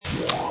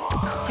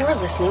You're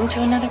listening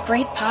to another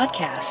great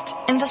podcast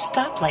in the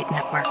Stoplight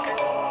Network.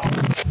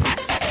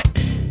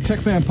 Tech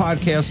Fan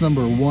Podcast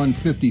number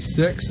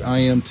 156. I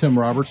am Tim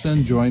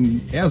Robertson,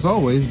 joined, as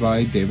always,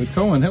 by David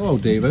Cohen. Hello,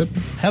 David.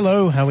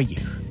 Hello, how are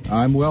you?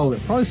 I'm well.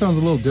 It probably sounds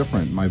a little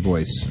different, my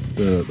voice,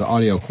 the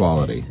audio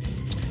quality.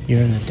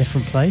 You're in a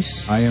different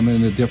place? I am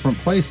in a different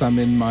place. I'm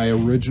in my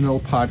original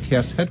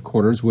podcast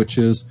headquarters, which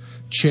is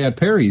Chad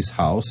Perry's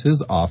house,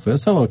 his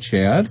office. Hello,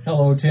 Chad.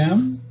 Hello,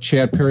 Tim.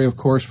 Chad Perry, of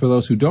course, for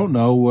those who don't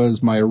know,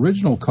 was my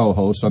original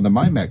co-host on the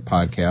MyMac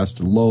podcast,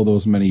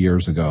 those many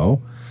years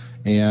ago.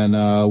 And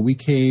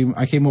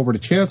I came over to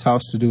Chad's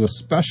house to do a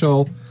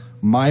special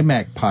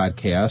MyMac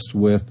podcast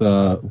with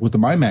the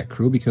MyMac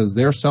crew because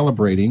they're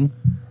celebrating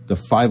the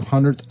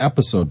 500th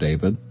episode,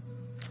 David.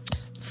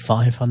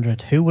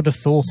 500. Who would have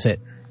thought it?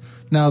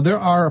 Now, there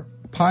are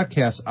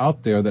podcasts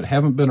out there that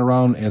haven't been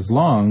around as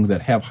long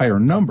that have higher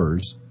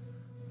numbers,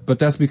 but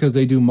that's because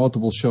they do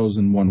multiple shows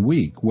in 1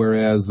 week,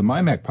 whereas the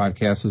MyMac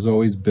podcast has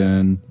always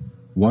been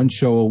one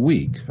show a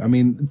week. I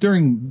mean,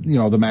 during,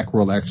 the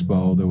Macworld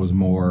Expo, there was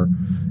more,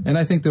 and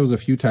I think there was a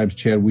few times,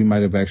 Chad, we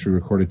might have actually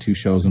recorded 2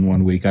 shows in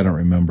 1 week. I don't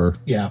remember.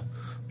 Yeah.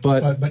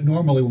 But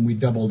normally when we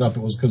doubled up, it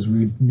was because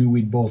we knew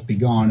we'd both be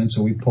gone, and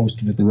so we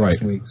posted it the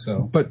next week.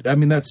 So, but, I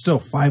mean, that's still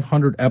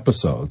 500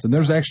 episodes, and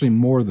there's actually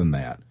more than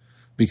that.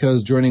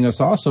 Because joining us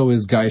also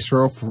is Guy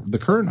Searle, the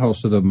current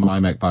host of the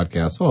MyMac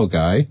podcast. Hello,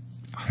 Guy.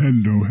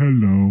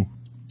 Hello.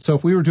 So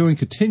if we were doing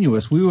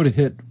continuous, we would have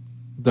hit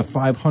the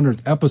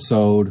 500th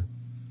episode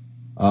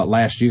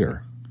last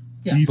year.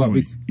 Yeah.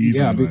 Easily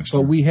last but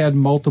year. we had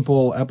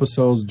multiple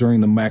episodes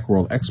during the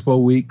Macworld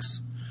Expo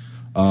weeks.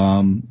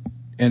 And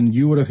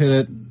you would have hit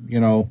it,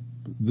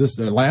 this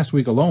last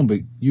week alone, but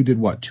you did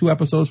what, 2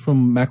 episodes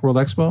from Macworld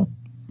Expo?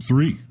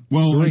 3.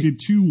 Well, 3. I did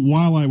 2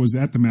 while I was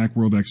at the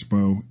Macworld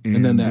Expo,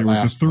 and then there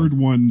was a third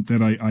one that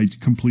I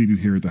completed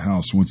here at the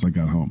house once I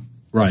got home.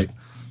 Right.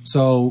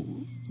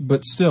 So,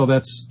 but still,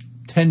 that's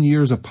 10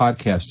 years of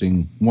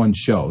podcasting, one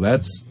show.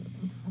 That's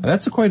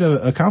quite an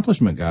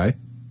accomplishment, Guy.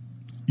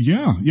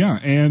 Yeah,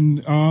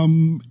 and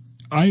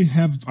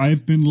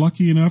I've been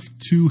lucky enough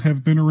to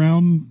have been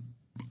around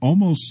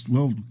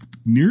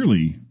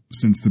nearly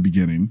since the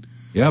beginning.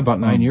 Yeah, about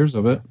 9 years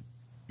of it.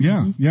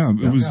 Yeah.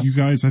 It was you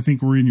guys. I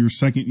think were in your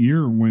second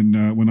year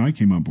when I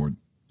came on board.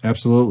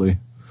 Absolutely.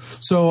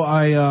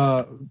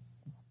 So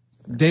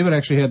David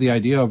actually had the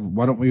idea of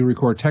why don't we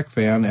record Tech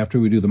Fan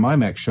after we do the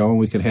MyMac show, and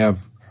we could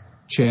have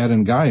Chad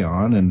and Guy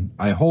on, and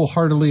I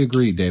wholeheartely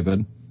agree,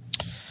 David.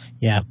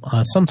 Yeah,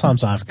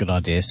 sometimes I have good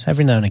ideas,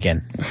 every now and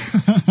again.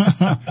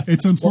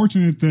 It's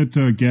unfortunate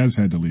that Gaz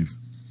had to leave.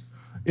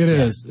 It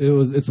is.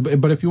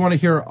 But if you want to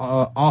hear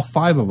all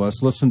 5 of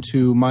us, listen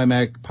to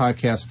MyMac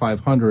Podcast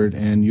 500,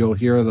 and you'll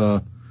hear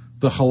the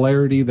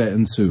hilarity that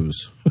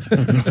ensues.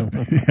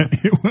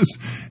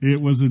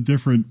 It was a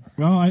different.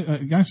 Well,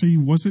 actually,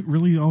 was it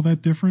really all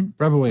that different?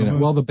 Probably not.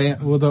 Well,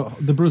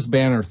 the Bruce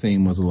Banner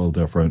theme was a little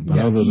different, but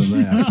other than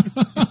that,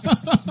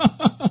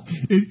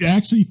 it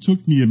actually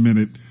took me a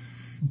minute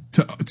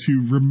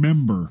to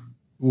remember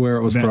where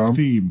it was that from.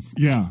 Theme.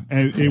 Yeah,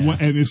 and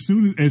as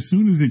soon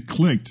as it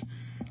clicked.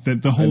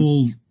 That the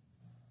whole,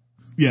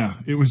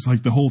 it was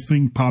like the whole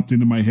thing popped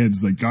into my head.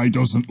 It's like, Guy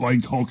doesn't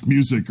like Hulk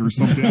music or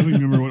something. I don't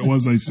even remember what it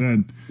was I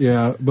said.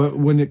 Yeah, but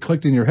when it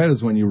clicked in your head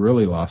is when you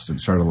really lost it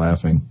and started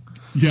laughing.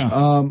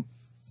 Yeah.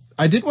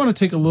 I did want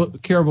to take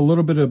care of a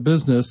little bit of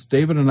business.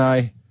 David and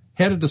I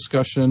had a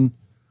discussion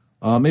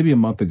maybe a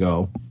month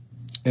ago,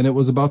 and it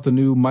was about the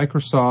new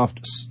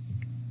Microsoft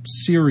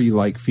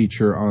Siri-like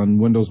feature on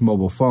Windows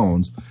mobile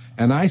phones.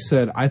 And I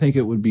said I think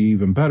it would be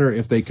even better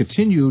if they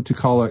continue to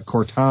call it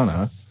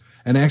Cortana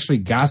and actually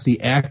got the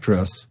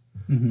actress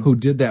who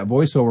did that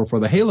voiceover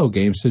for the Halo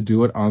games to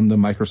do it on the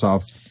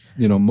Microsoft,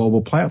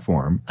 mobile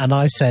platform. And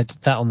I said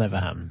that'll never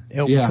happen.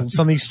 It'll be called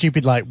something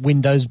stupid like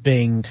Windows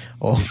Bing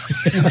or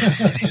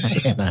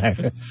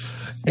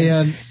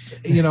And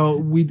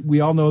we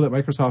all know that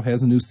Microsoft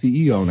has a new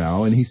CEO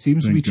now, and he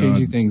seems to be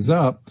changing things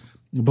up.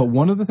 But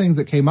one of the things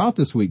that came out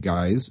this week,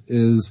 guys,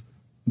 is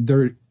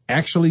they're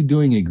actually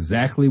doing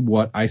exactly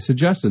what I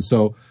suggested.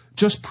 So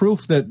just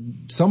proof that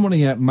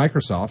somebody at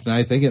Microsoft, and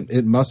I think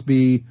it must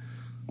be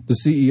the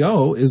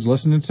CEO, is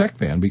listening to Tech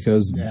Fan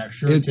because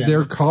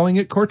they're calling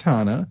it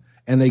Cortana,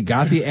 and they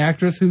got the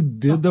actress who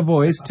did the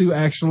voice to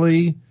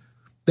actually,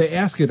 they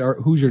ask it,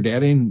 who's your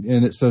daddy?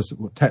 And it says,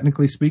 well,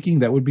 technically speaking,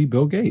 that would be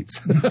Bill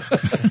Gates.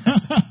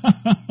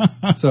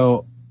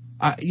 So,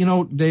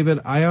 David,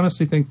 I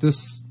honestly think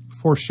this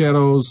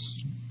foreshadows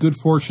good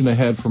fortune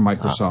ahead for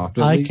Microsoft.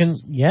 And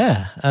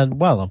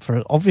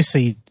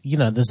obviously,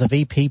 there's a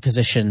VP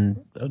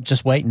position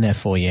just waiting there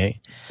for you.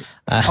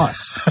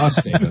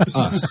 Us, David,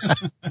 us.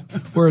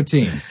 We're a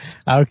team.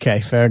 Okay,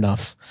 fair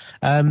enough.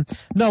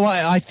 No,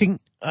 I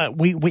think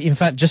we in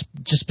fact just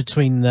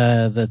between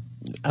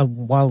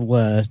while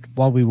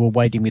we were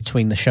waiting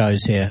between the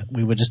shows here,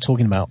 we were just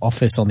talking about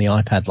Office on the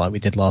iPad like we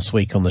did last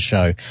week on the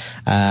show,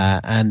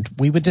 and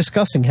we were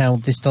discussing how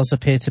this does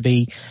appear to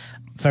be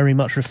very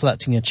much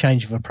reflecting a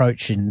change of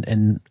approach in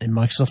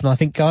Microsoft. And I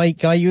think,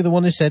 Guy, you were the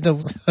one who said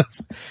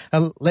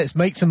let's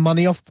make some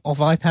money off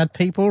iPad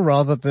people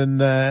rather than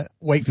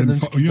wait for them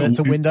to convert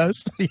to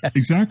Windows. Yeah.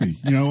 Exactly.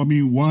 I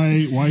mean,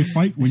 why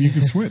fight when you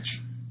can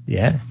switch?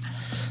 Yeah.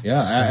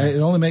 Yeah. It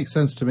only makes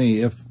sense to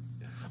me if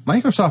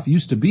Microsoft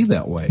used to be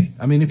that way.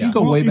 I mean, if you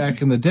go way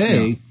back in the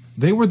day,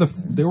 they were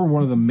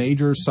one of the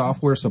major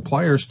software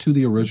suppliers to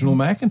the original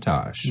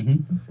Macintosh,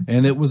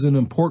 and it was an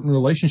important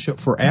relationship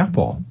for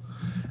Apple.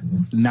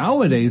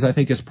 Nowadays, I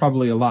think it's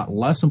probably a lot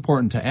less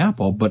important to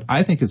Apple, but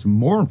I think it's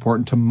more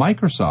important to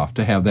Microsoft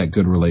to have that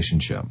good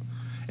relationship.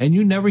 And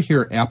you never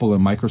hear Apple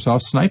and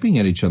Microsoft sniping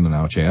at each other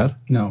now, Chad.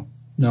 No.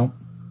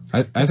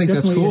 I think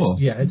that's cool.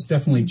 It's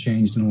definitely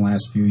changed in the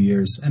last few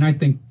years, and I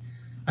think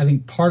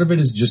part of it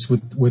is just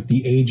with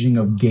the aging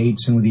of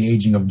Gates and with the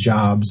aging of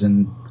Jobs,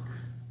 and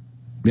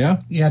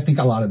I think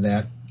a lot of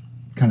that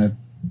kind of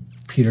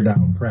petered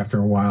out for after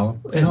a while.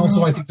 And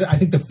also, I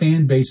think the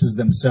fan bases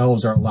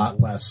themselves are a lot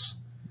less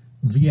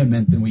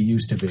vehement than we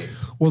used to be.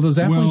 Well, does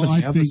Apple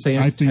even have the same?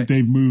 I think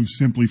they've moved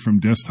simply from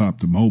desktop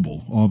to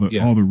mobile. All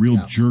the real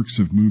jerks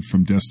have moved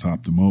from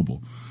desktop to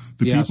mobile.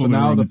 The people so that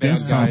now are on the the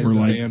desktop guys are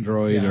like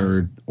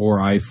Android or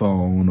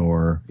iPhone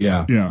or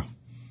Yeah.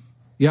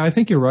 I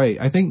think you're right.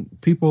 I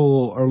think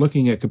people are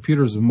looking at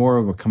computers as more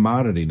of a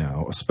commodity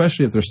now,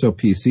 especially if they're still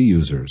PC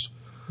users.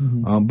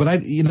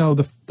 But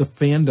the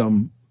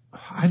fandom,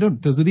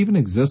 does it even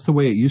exist the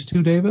way it used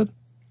to, David?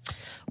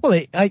 Well,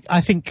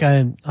 I think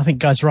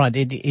Guy's right.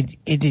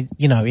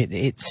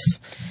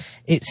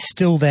 It's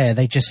still there.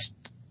 They just,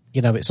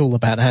 it's all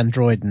about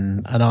Android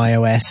and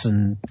iOS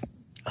and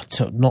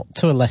not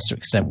to a lesser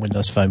extent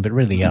Windows Phone, but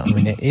really, I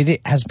mean,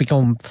 it has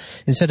become,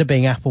 instead of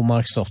being Apple,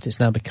 Microsoft, it's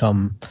now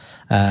become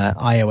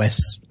iOS,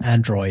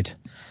 Android.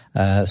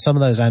 Some of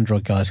those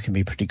Android guys can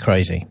be pretty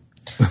crazy.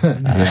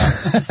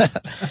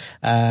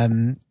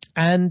 And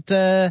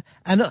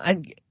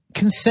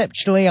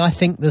conceptually, I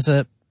think there's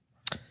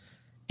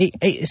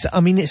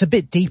it's a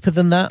bit deeper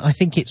than that. I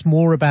think it's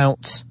more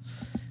about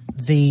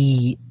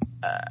the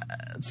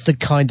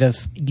kind of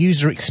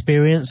user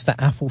experience that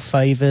Apple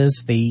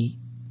favors, the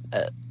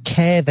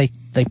care they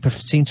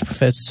seem to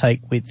prefer to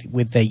take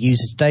with their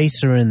users'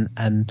 data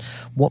and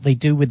what they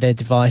do with their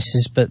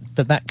devices, but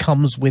that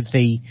comes with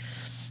the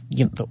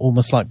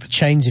almost like the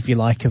chains, if you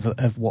like,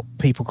 of what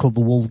people call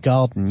the walled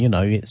garden.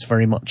 It's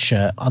very much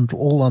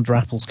all under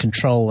Apple's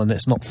control, and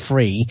it's not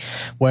free.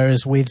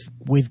 Whereas with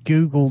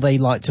Google, they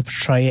like to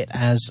portray it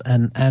as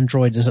an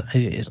Android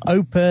is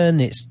open.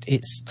 It's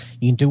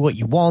you can do what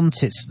you want.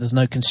 There's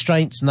no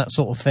constraints and that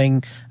sort of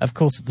thing. Of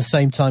course, at the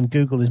same time,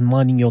 Google is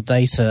mining your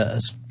data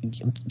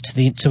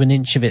to an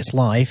inch of its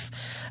life,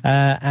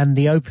 and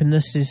the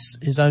openness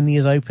is only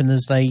as open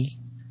as they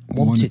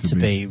want it to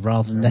be,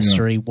 rather than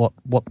necessarily what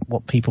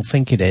people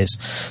think it is.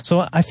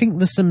 So I think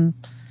there's some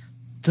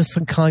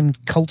kind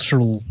of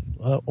cultural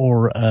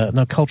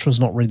no, cultural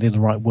is not really the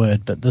right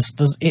word, but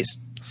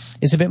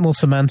it's a bit more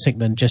semantic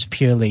than just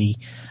purely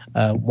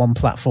one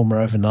platform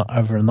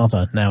over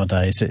another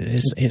nowadays.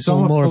 It's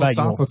all more about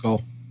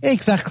philosophical.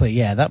 Exactly,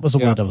 yeah, that was the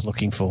word I was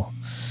looking for.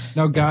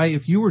 Now, Guy,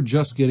 if you were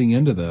just getting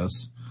into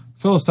this,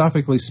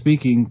 philosophically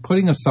speaking,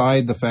 putting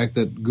aside the fact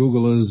that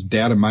Google is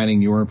data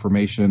mining your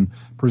information,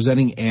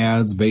 presenting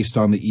ads based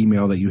on the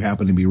email that you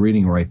happen to be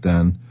reading right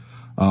then,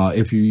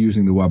 if you're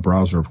using the web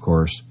browser, of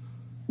course,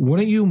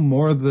 wouldn't you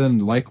more than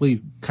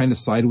likely kind of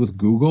side with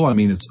Google? I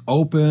mean, it's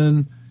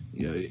open,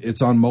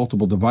 it's on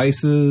multiple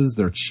devices,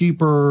 they're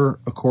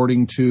cheaper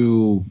according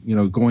to,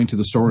 going to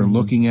the store and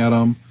looking at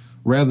them,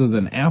 rather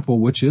than Apple,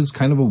 which is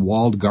kind of a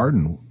walled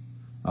garden.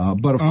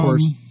 But of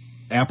course,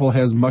 Apple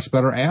has much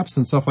better apps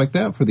and stuff like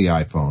that for the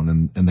iPhone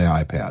and the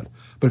iPad.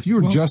 But if you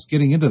were just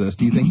getting into this,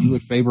 do you think you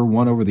would favor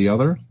one over the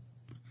other?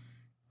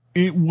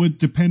 It would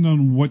depend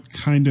on what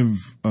kind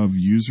of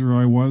user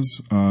I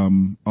was.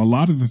 A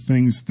lot of the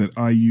things that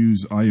I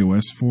use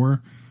iOS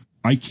for,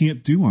 I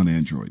can't do on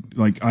Android.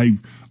 Like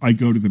I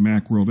go to the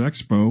Macworld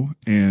Expo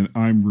and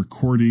I'm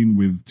recording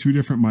with 2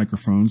 different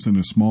microphones and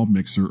a small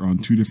mixer on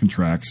 2 different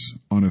tracks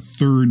on a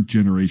 3rd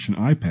generation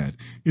iPad.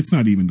 It's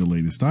not even the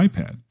latest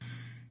iPad.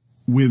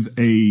 With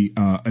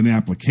an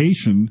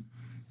application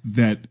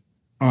that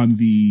on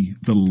the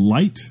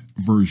light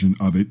version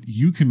of it,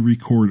 you can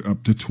record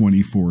up to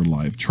 24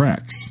 live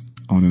tracks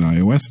on an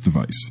iOS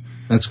device.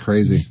 That's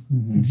crazy.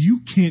 You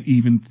can't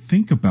even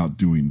think about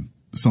doing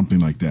something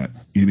like that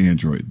in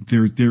Android.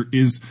 There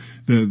is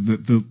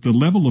the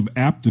level of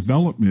app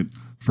development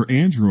for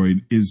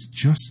Android is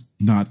just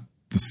not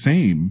the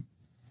same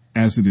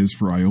as it is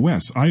for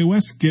iOS.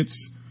 iOS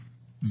gets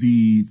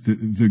the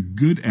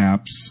good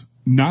apps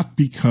not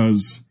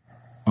because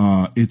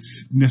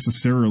it's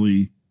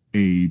necessarily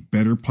a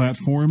better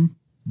platform,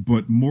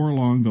 but more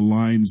along the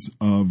lines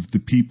of the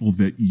people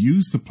that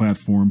use the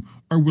platform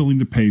are willing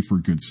to pay for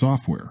good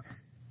software.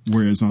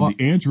 Whereas on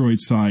the Android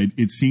side,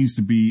 it seems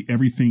to be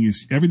everything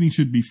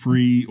should be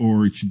free,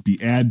 or it should be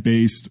ad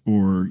based,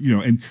 or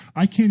and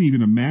I can't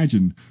even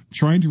imagine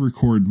trying to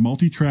record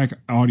multi-track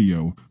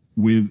audio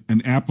with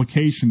an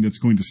application that's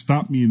going to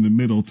stop me in the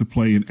middle to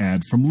play an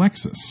ad from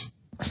Lexus.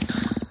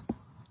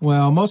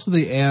 Well, most of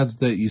the ads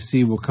that you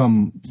see will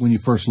come when you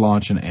first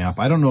launch an app.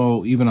 I don't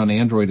know, even on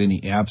Android,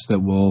 any apps that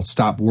will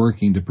stop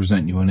working to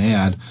present you an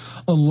ad,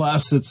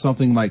 unless it's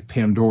something like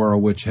Pandora,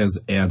 which has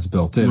ads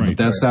built in. But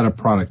that's not a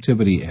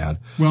productivity ad.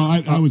 Well,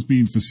 I was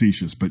being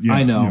facetious, but yeah,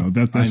 I know.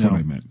 That's what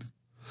I meant.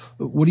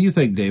 What do you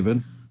think,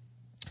 David?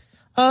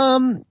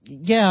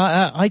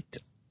 Yeah,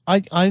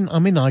 I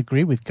mean, I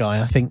agree with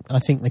Guy. I think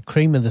the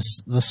cream of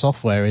the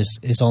software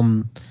is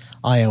on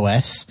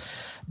iOS.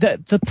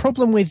 The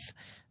problem with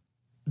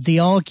the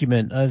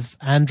argument of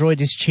Android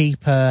is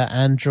cheaper,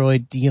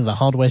 the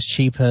hardware's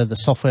cheaper, the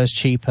software's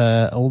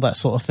cheaper, all that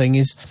sort of thing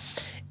is,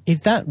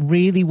 if that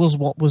really was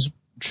what was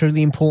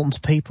truly important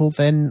to people,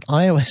 then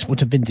iOS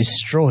would have been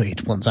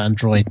destroyed once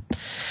Android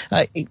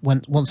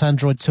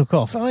took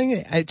off. I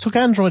mean, it took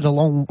Android a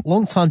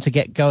long time to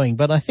get going,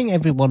 but I think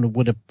everyone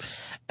would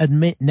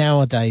admit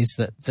nowadays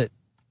that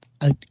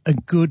a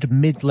good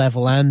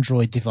mid-level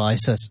Android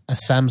device, a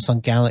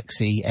Samsung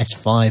Galaxy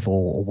S5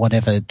 or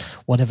whatever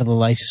the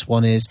latest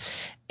one is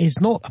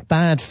not a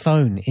bad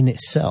phone in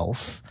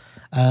itself.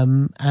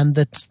 And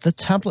the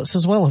tablets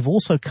as well have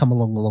also come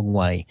along a long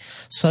way.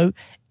 So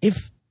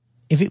if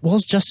it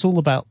was just all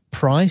about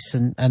price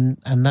and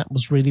that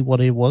was really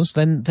what it was,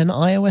 then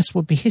iOS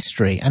would be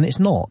history, and it's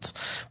not,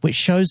 which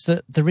shows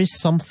that there is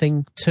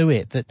something to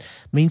it that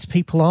means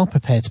people are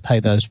prepared to pay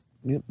those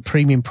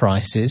premium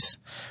prices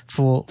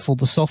for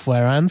the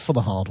software and for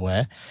the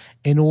hardware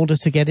in order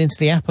to get into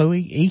the Apple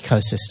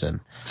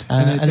ecosystem.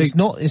 And it's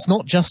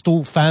not just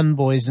all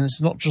fanboys, and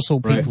it's not just all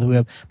people who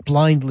are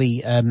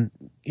blindly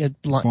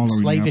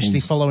slavishly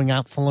following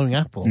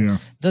Apple. Yeah.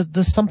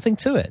 There's something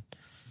to it.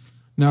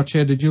 Now,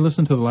 Chad, did you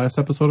listen to the last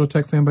episode of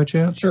Tech Fan by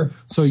chance? Sure.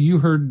 So you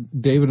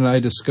heard David and I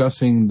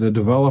discussing the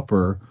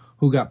developer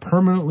who got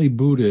permanently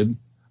booted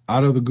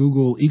out of the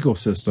Google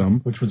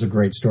ecosystem, which was a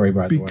great story,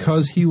 by the way,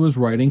 because he was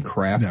writing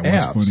crap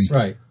apps. Was funny.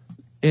 Right.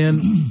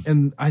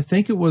 And I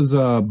think it was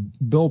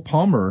Bill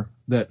Palmer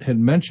that had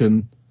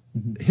mentioned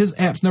his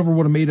apps never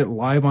would have made it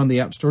live on the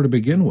App Store to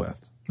begin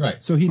with. Right.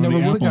 So he never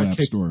would have got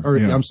kicked.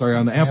 I'm sorry,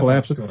 on the Apple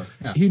App Store.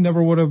 Yeah. He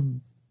never would have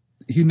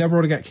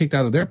got kicked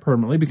out of there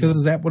permanently because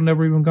his app would have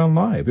never even gone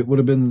live. It would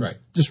have been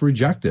just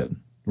rejected.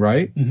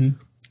 Right.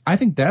 Mm-hmm. I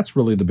think that's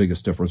really the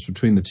biggest difference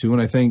between the two,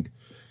 and I think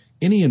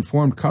any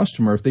informed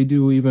customer, if they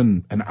do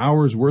even an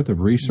hour's worth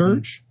of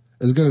research,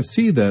 is going to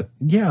see that,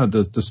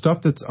 the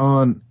stuff that's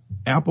on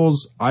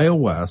Apple's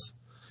iOS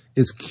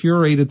is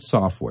curated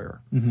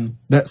software. Mm-hmm.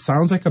 That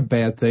sounds like a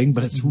bad thing,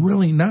 but it's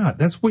really not.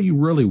 That's what you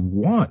really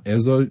want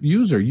as a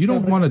user. You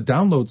don't want to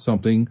download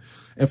something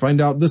and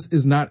find out this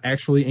is not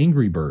actually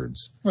Angry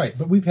Birds. Right,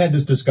 but we've had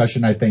this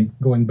discussion, I think,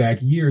 going back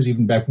years,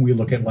 even back when we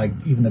look at, like,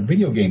 even the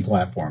video game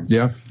platforms.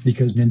 Yeah.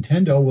 Because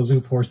Nintendo was,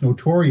 of course,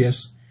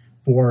 notorious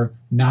for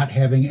not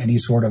having any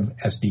sort of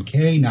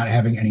SDK, not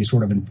having any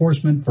sort of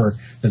enforcement for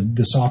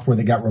the software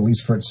that got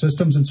released for its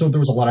systems. And so there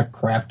was a lot of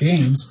crap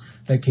games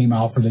that came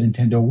out for the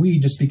Nintendo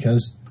Wii just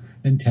because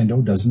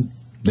Nintendo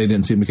They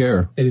didn't seem to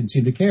care. They didn't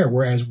seem to care.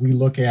 Whereas we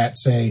look at,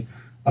 say,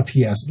 a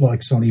PS, like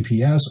Sony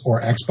PS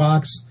or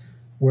Xbox,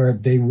 where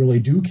they really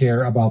do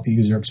care about the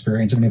user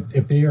experience. I mean,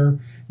 if their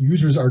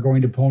users are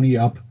going to pony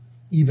up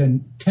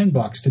even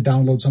 $10 to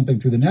download something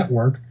through the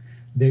network,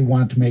 they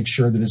want to make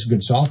sure that it's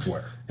good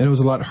software. And it was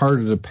a lot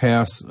harder to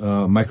pass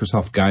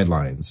Microsoft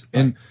guidelines.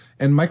 And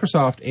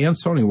Microsoft and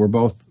Sony were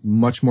both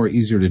much more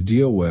easier to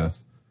deal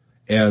with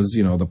as,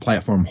 the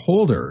platform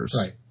holders.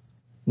 Right.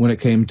 When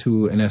it came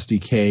to an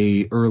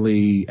SDK,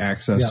 early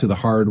access to the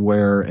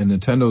hardware, and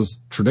Nintendo's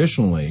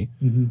traditionally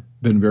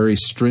been very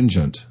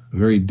stringent,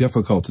 very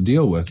difficult to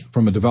deal with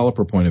from a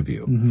developer point of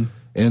view. Mm-hmm.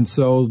 And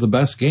so the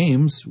best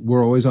games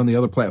were always on the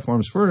other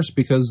platforms first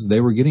because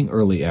they were getting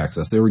early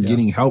access. They were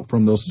getting help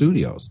from those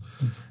studios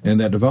and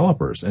that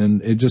developers.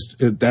 And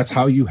that's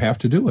how you have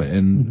to do it.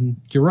 And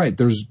you're right.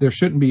 There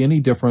shouldn't be any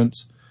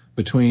difference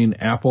between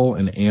Apple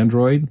and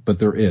Android, but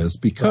there is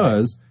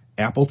because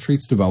Apple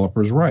treats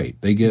developers right.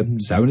 They get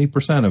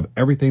 70% of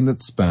everything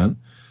that's spent.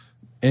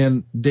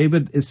 And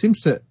David, it seems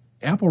that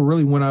Apple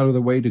really went out of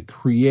their way to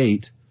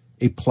create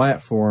a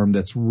platform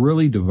that's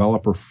really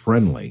developer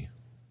friendly.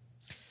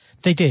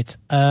 They did.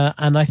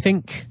 And I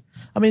think,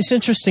 it's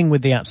interesting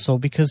with the App Store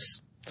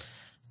because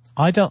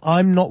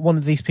I'm not one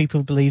of these people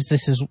who believes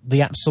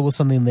the App Store was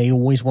something they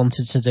always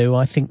wanted to do.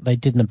 I think they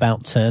did an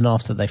about turn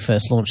after they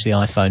first launched the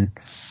iPhone.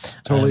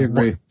 Totally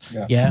agree.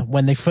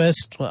 When they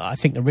first, I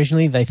think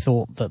originally they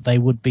thought that they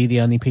would be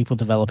the only people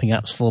developing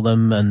apps for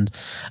them. And,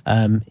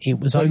 it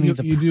was only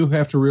you do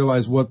have to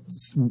realize what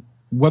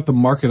the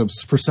market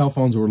for cell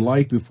phones were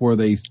like before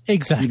they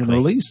even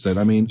released it.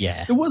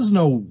 There was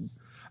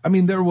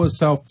there was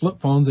flip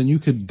phones and you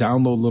could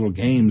download little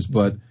games,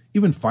 but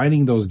even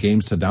finding those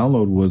games to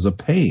download was a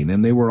pain,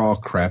 and they were all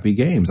crappy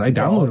games. I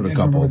downloaded a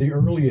couple. The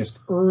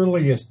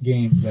earliest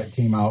games that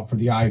came out for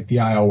the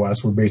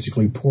iOS were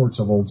basically ports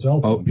of old cell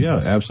phones. Oh, yeah,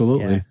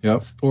 absolutely. Yeah.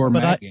 Yep. Or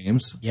Mac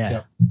games.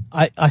 Yeah.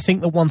 Yep. I think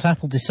that once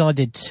Apple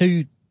decided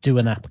to do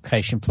an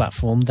application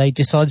platform, they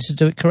decided to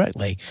do it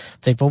correctly.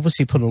 They've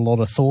obviously put a lot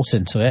of thought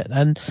into it.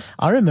 And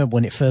I remember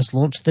when it first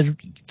launched, the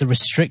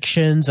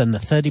restrictions and the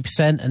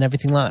 30% and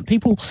everything like that.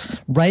 People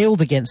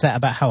railed against that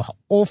about how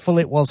awful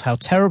it was, how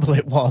terrible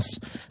it was.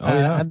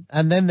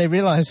 And then they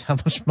realized how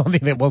much money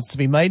there was to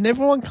be made. And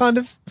everyone kind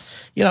of,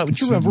 do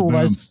you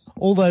remember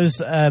all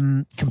those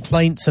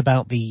complaints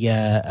about the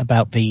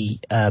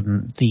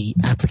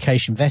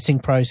application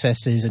vetting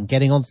processes and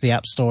getting onto the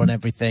App Store and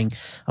everything?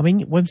 I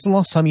mean, when's the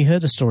last time you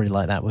heard a story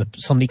like that where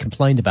somebody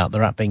complained about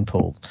their app being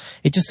pulled?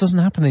 It just doesn't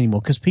happen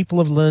anymore because people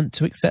have learned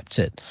to accept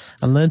it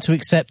and learned to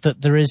accept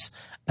that there is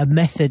a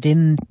method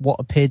in what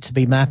appeared to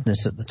be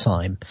madness at the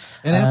time.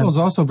 And Apple's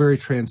also very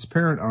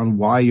transparent on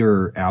why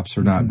your apps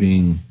are not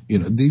being,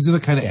 these are the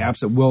kind of apps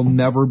that will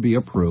never be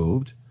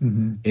approved.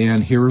 Mm-hmm.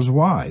 And here's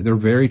why. They're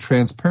very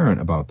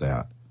transparent about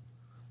that.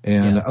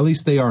 And at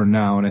least they are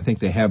now, and I think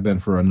they have been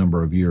for a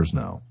number of years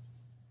now.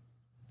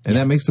 And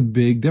that makes a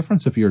big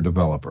difference if you're a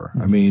developer.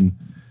 Mm-hmm. I mean,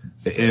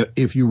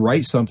 if you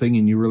write something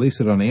and you release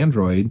it on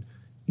Android,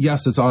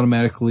 yes, it's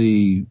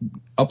automatically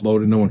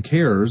uploaded, no one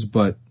cares,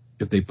 but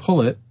if they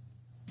pull it,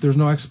 there's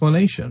no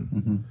explanation.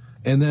 Mm-hmm.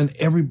 And then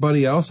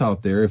everybody else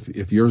out there,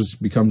 if yours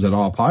becomes at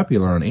all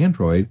popular on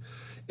Android,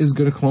 is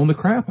going to clone the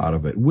crap out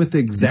of it with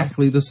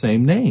exactly the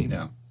same name.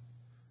 Yeah.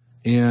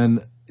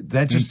 And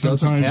that just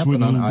doesn't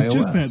happen on iOS.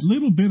 Just that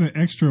little bit of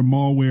extra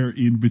malware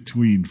in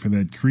between for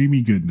that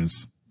creamy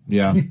goodness.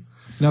 Yeah.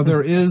 Now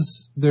there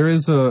is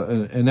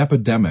an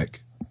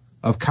epidemic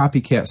of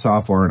copycat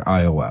software in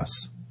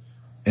iOS,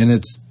 and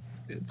it's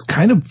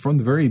kind of from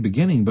the very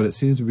beginning, but it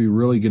seems to be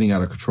really getting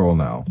out of control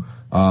now.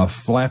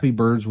 Flappy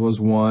Birds was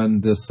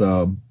one. This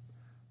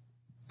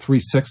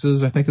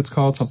 3.6s, I think it's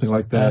called, something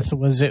like that. So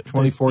was it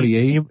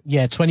 2048?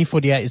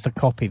 2048 is the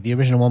copy. The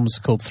original one was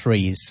called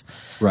 3s.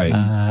 Right.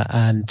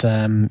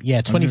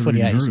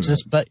 2048 is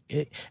just, but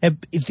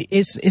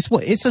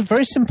it's a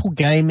very simple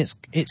game.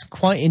 It's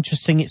quite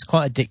interesting. It's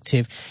quite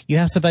addictive. You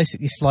have to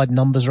basically slide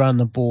numbers around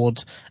the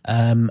board,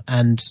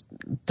 and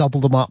double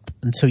them up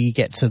until you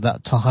get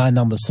to high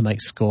numbers to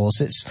make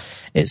scores. It's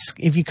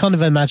if you kind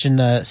of imagine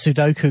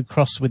Sudoku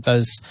crossed with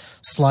those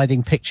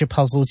sliding picture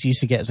puzzles you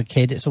used to get as a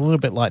kid. It's a little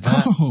bit like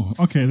that. Oh,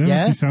 okay. That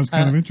actually sounds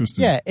kind of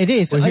interesting. Yeah, it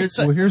is. Well, here's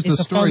the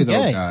story, though,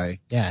 game. Guy.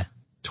 Yeah.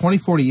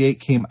 2048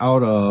 came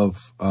out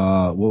of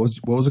what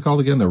was it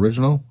called again? The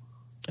original?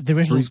 The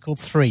original is called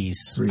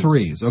 3s.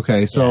 3s.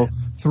 Okay, so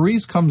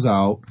 3s comes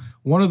out.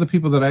 One of the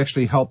people that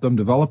actually helped them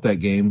develop that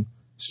game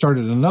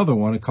started another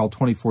one called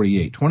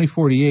 2048.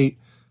 2048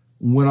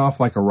 went off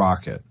like a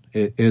rocket.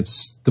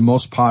 It's the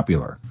most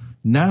popular.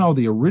 Now,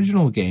 the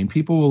original game,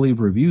 people will leave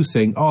reviews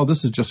saying, "Oh,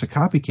 this is just a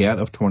copycat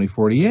of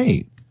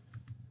 2048."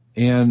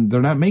 And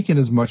they're not making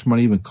as much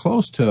money even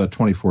close to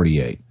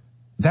 2048.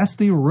 That's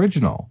the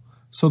original.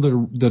 So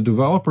the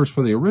developers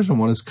for the original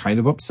one is kind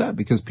of upset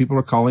because people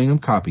are calling them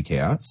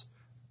copycats.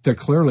 They're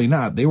clearly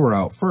not. They were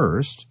out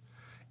first,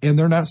 and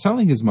they're not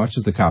selling as much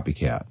as the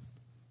copycat.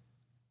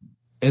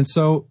 And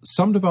so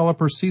some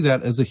developers see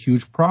that as a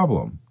huge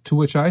problem, to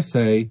which I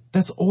say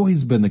that's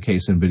always been the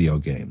case in video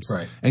games.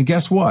 Right. And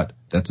guess what?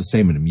 That's the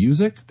same in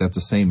music. That's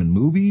the same in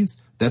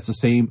movies. That's the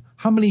same.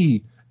 How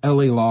many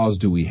LA Laws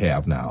do we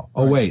have now?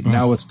 Oh, wait.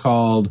 Now it's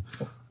called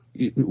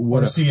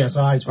what? Or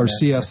CSIs. Or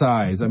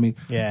CSIs. I mean,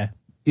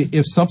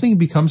 if something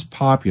becomes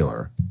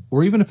popular,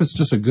 or even if it's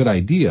just a good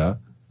idea,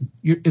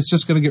 it's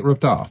just going to get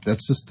ripped off.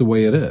 That's just the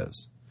way it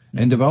is.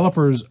 And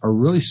developers are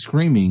really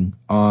screaming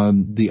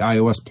on the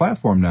iOS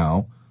platform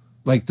now,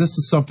 like this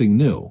is something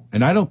new.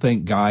 And I don't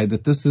think, Guy,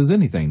 that this is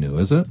anything new,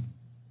 is it?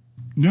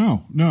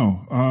 No.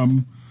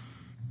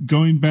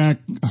 Going back,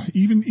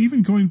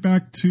 even going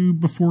back to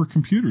before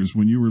computers,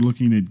 when you were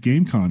looking at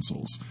game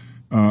consoles,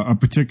 a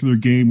particular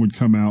game would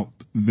come out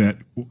that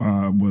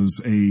was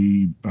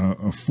a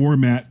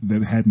format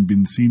that hadn't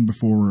been seen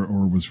before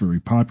or was very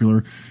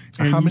popular.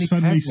 And how many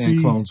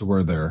Pac-Man clones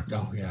were there?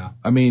 Oh, yeah.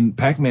 I mean,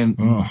 Pac-Man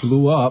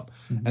blew up,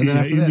 and then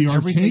after that,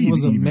 everything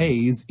was a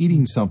maze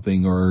eating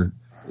something, or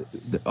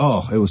it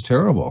was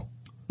terrible.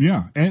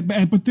 Yeah,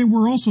 but there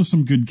were also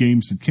some good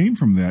games that came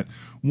from that.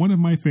 One of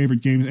my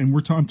favorite games, and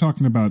I'm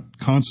talking about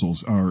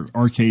consoles or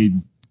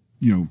arcade,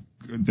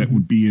 that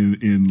would be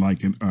in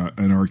like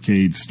an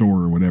arcade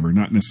store or whatever,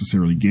 not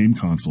necessarily game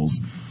consoles,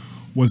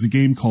 was a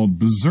game called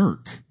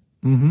Berserk.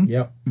 Mm-hmm.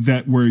 Yep.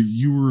 That where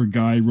you were a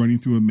guy running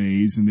through a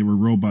maze and there were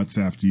robots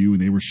after you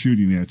and they were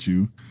shooting at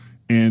you.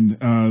 And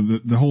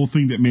the whole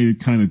thing that made it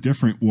kind of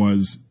different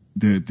was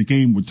the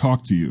game would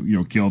talk to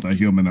you, kill the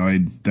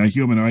humanoid. The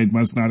humanoid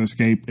must not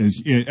escape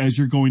as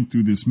you're going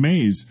through this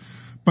maze.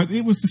 But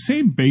it was the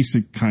same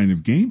basic kind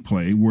of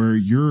gameplay where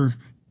you're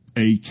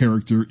a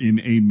character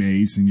in a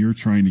maze and you're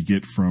trying to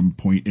get from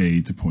point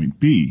A to point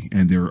B.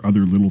 And there are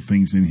other little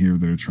things in here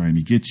that are trying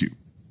to get you.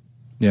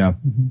 Yeah.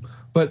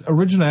 But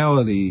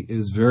originality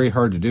is very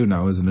hard to do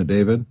now, isn't it,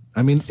 David?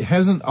 I mean,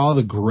 hasn't all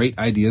the great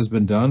ideas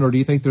been done, or do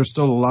you think there's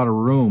still a lot of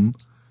room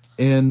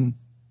in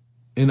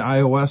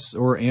iOS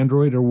or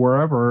Android or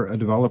wherever a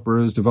developer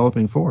is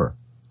developing for?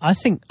 I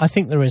think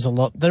there is a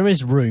lot. There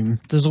is room.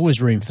 There's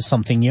always room for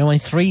something new. I mean,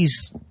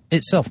 Threes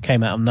itself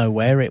came out of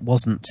nowhere. It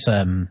wasn't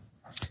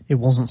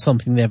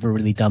something that ever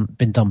really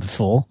been done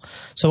before.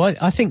 So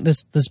I think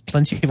there's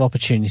plenty of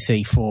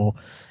opportunity for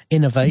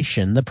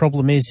innovation. The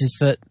problem is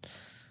that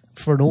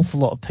for an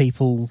awful lot of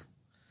people,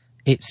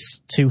 it's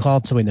too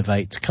hard to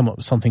innovate, to come up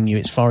with something new.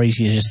 It's far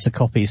easier just to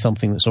copy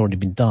something that's already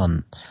been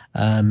done.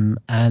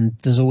 And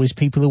there's always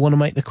people who want to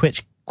make the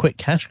quick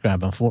cash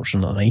grab,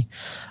 unfortunately.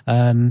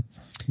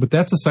 But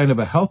that's a sign of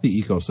a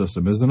healthy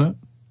ecosystem, isn't it?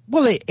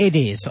 Well, it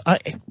is.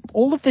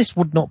 All of this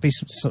would not be,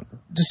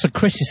 just to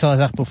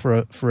criticize Apple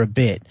for a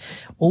bit,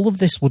 all of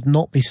this would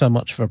not be so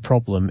much of a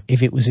problem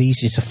if it was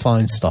easier to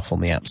find stuff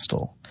on the App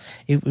Store.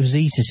 It was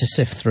easy to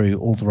sift through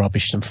all the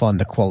rubbish and find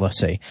the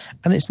quality.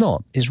 And it's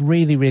not. It's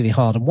really, really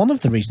hard. And one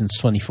of the reasons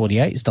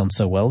 2048 has done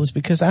so well is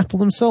because Apple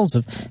themselves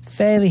have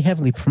fairly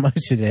heavily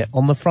promoted it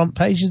on the front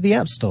page of the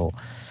App Store.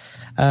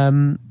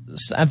 And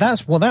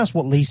that's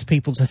what leads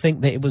people to think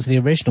that it was the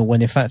original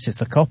when in fact it's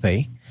the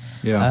copy.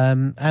 Yeah.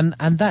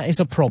 And that is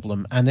a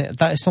problem. And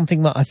that is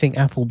something that I think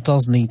Apple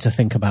does need to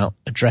think about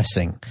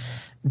addressing.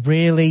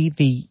 Really,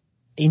 the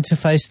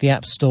interface of the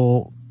App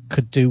Store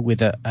could do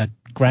with a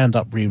ground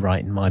up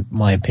rewrite, in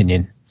my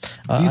opinion.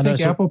 Do you think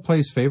Apple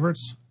plays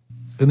favorites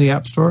in the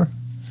App Store?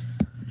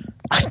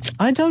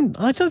 I don't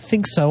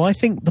think so. I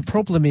think the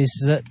problem is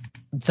that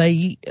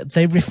they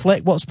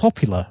reflect what's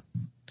popular.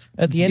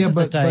 At the end of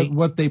the day, but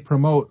what they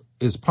promote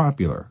is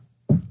popular.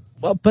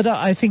 Well, but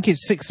I think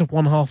it's 6 of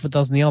one, half a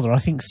dozen the other. I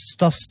think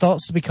stuff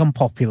starts to become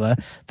popular.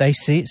 They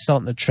see it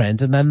starting to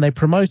trend, and then they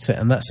promote it,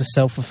 and that's a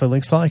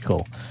self-fulfilling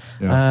cycle.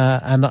 Yeah.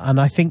 And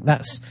I think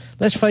that's,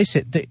 let's face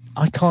it,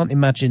 I can't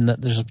imagine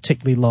that there's a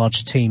particularly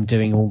large team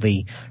doing all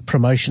the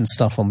promotion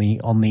stuff on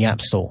the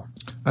App Store.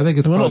 I think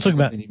it's probably not talking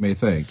about, than you may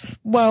think.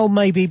 Well,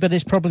 maybe, but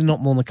it's probably not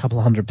more than a couple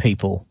of hundred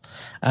people.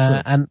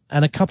 Sure. And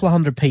a couple of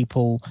hundred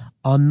people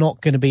are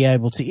not going to be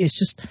able to, it's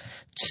just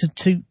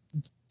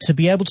to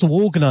be able to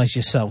organize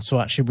yourself to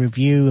actually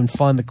review and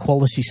find the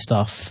quality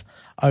stuff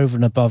over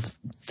and above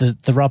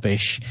the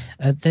rubbish.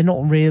 They're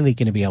not really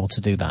going to be able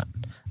to do that.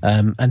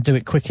 And do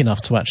it quick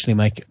enough to actually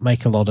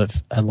make a lot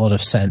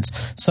of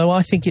sense. So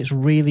I think it's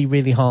really,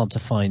 really hard to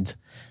find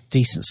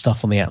decent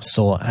stuff on the App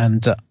Store,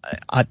 and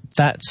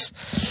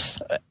that's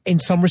in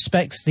some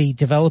respects the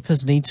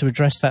developers need to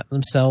address that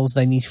themselves.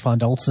 They need to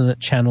find alternate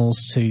channels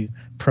to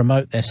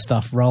promote their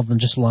stuff rather than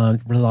just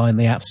rely on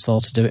the App Store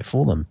to do it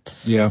for them.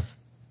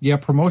 Yeah,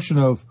 promotion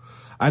of,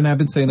 and I've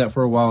been saying that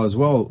for a while as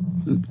well.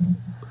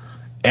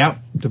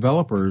 App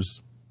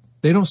developers,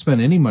 they don't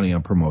spend any money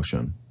on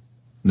promotion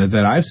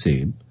that I've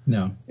seen.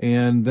 No,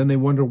 and then they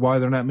wonder why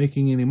they're not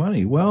making any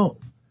money. Well,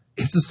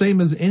 it's the same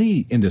as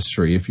any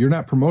industry. If you're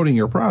not promoting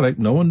your product,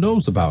 no one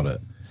knows about it.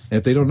 And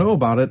if they don't know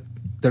about it,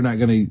 they're not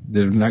going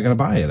to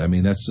buy it. I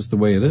mean, that's just the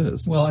way it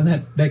is. Well, and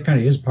that kind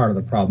of is part of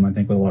the problem, I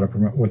think, with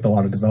a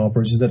lot of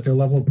developers, is that their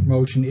level of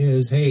promotion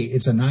is, hey,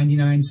 it's a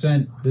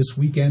 99-cent this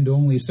weekend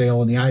only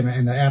sale in the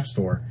App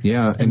Store.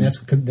 Yeah, and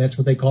that's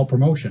what they call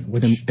promotion.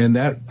 Which and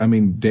that, I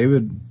mean,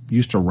 David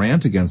used to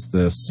rant against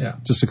this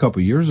just a couple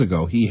of years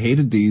ago. He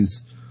hated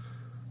these.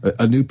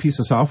 A new piece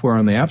of software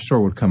on the App Store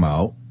would come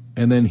out,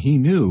 and then he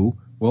knew,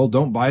 well,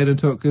 don't buy it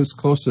until it gets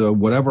close to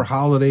whatever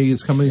holiday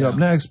is coming up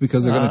next,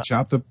 because they're going to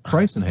chop the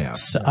price in half.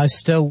 I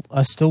still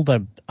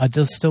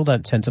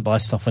don't tend to buy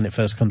stuff when it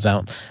first comes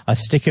out. I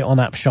stick it on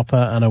App Shopper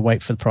and I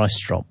wait for the price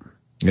to drop.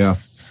 Yeah.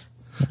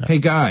 Hey,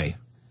 Guy.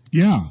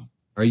 Yeah.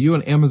 Are you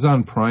an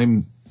Amazon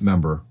Prime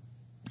member?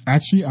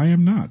 Actually, I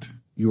am not.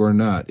 You are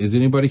not. Is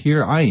anybody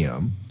here? I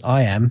am.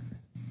 I am.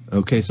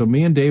 Okay, so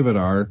me and David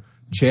are.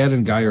 Chad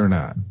and Guy are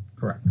not.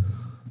 Correct.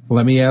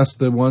 Let me ask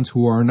the ones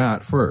who are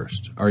not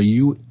first. Are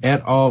you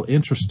at all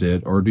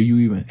interested, or have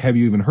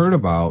you even heard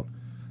about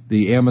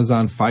the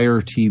Amazon Fire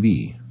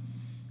TV?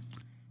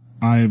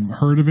 I've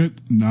heard of it,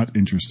 not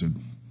interested.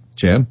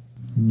 Chad?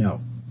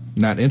 No.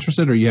 Not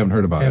interested, or you haven't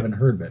heard about it? I haven't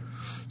heard of it.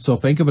 So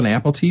think of an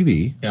Apple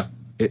TV. Yeah.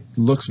 It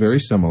looks very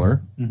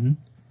similar,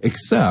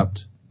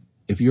 except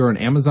if you're an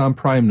Amazon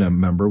Prime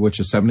member, which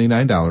is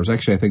 $79.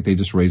 Actually, I think they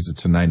just raised it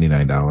to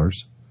 $99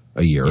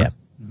 a year. Yep.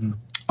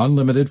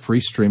 Unlimited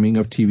free streaming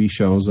of TV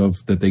shows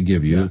that they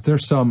give you. Yeah.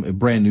 There's some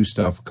brand new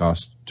stuff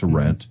cost to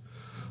rent.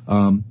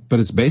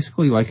 But it's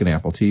basically like an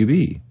Apple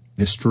TV.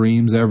 It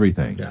streams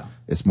everything. Yeah.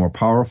 It's more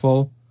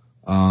powerful.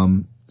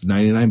 It's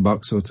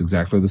 $99, so it's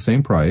exactly the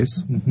same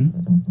price.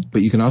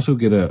 But you can also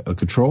get a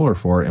controller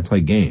for it and play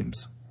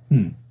games.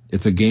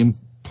 It's a game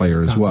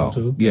player as well.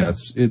 Too. Yeah,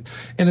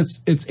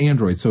 it's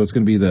Android, so it's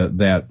going to be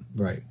that.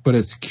 Right. But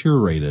it's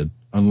curated,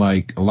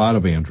 unlike a lot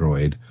of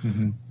Android.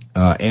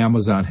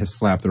 Amazon has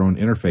slapped their own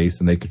interface,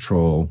 and they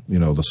control,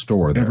 the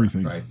store there.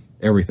 Everything. Right.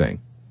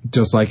 Everything.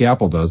 Just like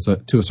Apple does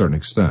to a certain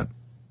extent.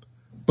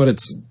 But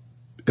it's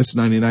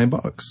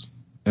 $99.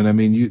 And I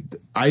mean,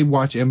 I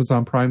watch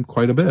Amazon Prime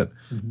quite a bit.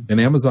 And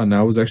Amazon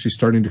now is actually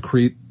starting to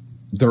create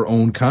their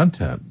own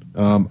content.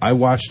 I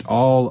watched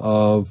all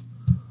of,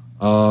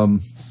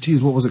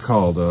 what was it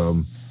called?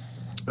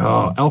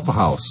 Alpha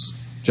House.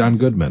 John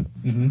Goodman.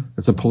 Mm-hmm.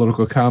 It's a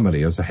political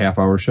comedy. It was a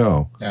half-hour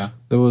show. Yeah.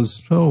 There was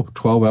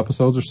 12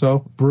 episodes or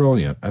so.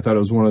 Brilliant. I thought it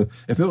was one of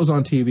if it was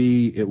on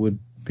TV,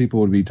 people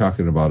would be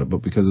talking about it, but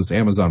because it's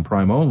Amazon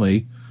Prime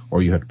only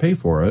or you have to pay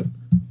for it,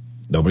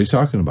 nobody's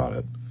talking about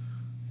it.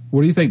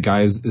 What do you think,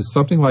 guys? Is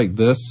something like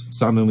this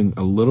sounding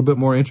a little bit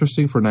more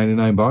interesting for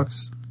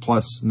 $99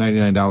 plus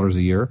 $99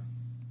 a year?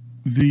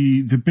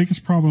 The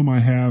biggest problem I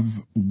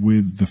have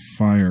with The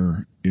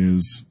Fire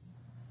is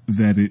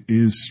that it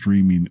is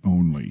streaming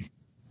only.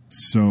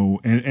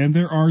 So, and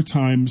there are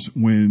times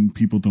when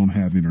people don't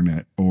have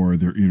internet or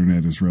their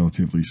internet is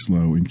relatively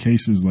slow. In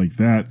cases like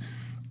that,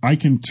 I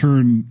can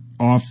turn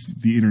off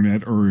the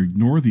internet or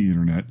ignore the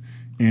internet,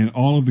 and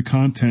all of the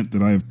content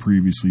that I have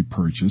previously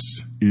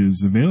purchased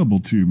is available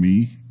to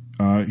me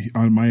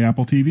on my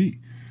Apple TV,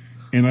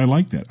 and I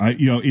like that.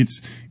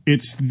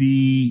 It's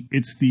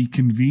the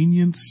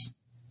convenience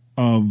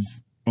of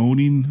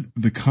owning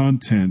the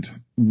content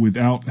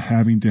without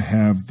having to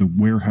have the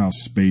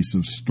warehouse space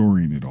of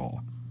storing it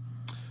all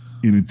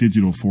in a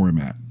digital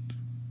format.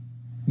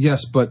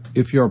 Yes, but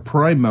if you're a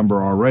Prime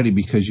member already,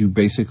 because you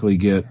basically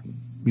get,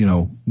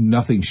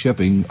 nothing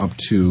shipping up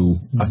to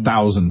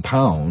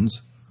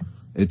 £1,000,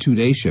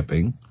 2-day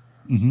shipping,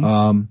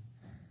 mm-hmm.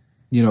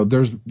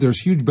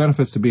 There's huge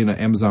benefits to being an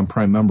Amazon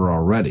Prime member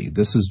already.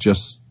 This is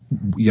just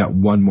yet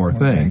one more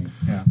thing.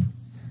 Yeah.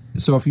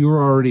 So if you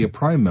were already a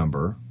Prime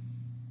member,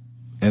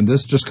 and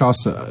this just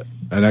costs an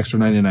extra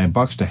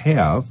 $99 to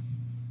have,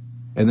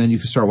 and then you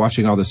can start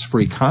watching all this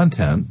free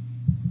content,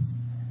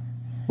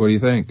 what do you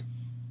think?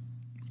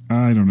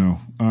 I don't know.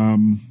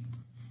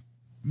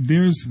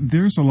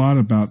 There's a lot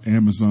about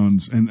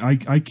Amazon's, and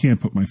I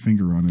can't put my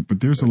finger on it,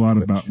 but there's a lot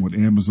about what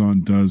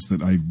Amazon does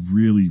that I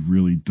really,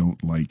 really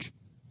don't like.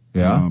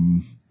 Yeah.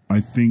 I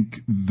think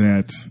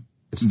that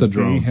it's the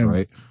drones,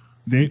 right?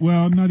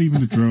 Not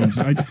even the drones.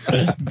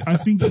 I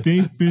think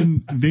they've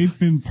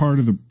been part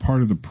of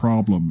the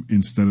problem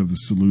instead of the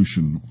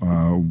solution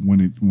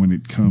when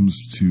it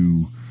comes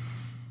to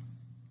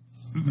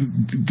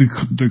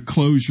the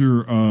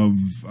closure of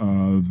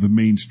the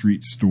Main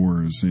Street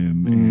stores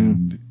and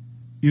and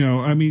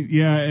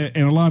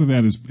a lot of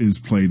that is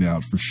played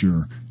out for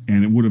sure,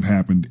 and it would have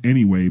happened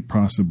anyway,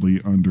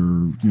 possibly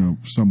under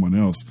someone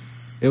else.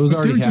 It was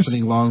already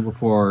happening long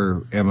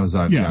before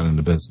Amazon got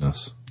into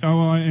business.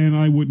 Oh, and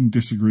I wouldn't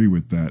disagree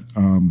with that.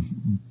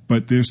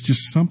 But there's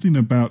just something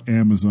about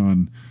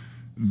Amazon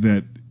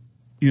that,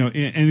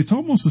 and it's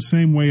almost the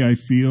same way I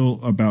feel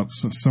about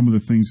some of the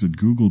things that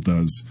Google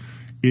does.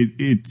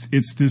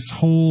 It's this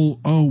whole,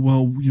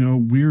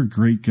 we're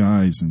great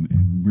guys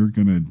and we're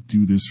going to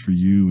do this for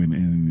you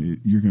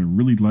and you're going to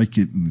really like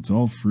it and it's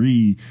all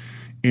free.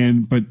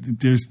 But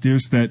there's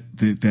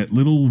that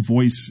little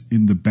voice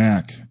in the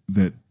back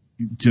that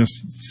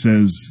just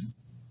says,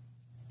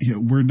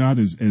 we're not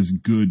as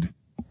good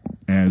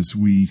as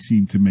we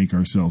seem to make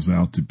ourselves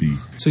out to be.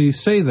 So you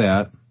say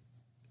that,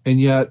 and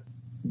yet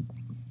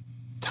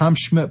Tom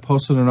Schmidt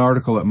posted an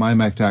article at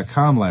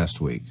mymac.com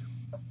last week,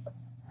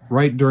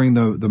 right during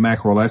the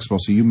Macworld Expo,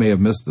 so you may have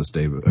missed this,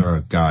 David,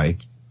 Guy,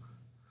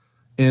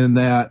 in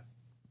that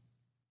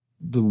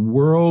the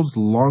world's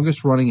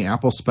longest-running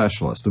Apple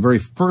specialist, the very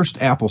first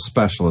Apple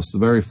specialist, the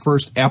very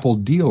first Apple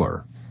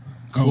dealer,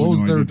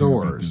 closed their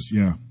doors.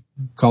 Yeah.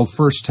 Called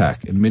First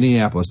Tech in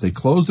Minneapolis. They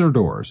closed their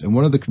doors, and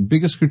one of the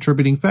biggest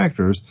contributing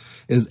factors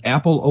is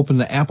Apple opened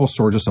the Apple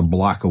Store just a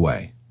block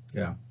away.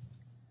 Yeah.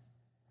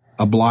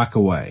 A block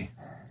away.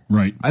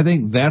 Right. I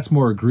think that's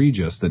more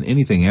egregious than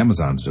anything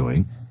Amazon's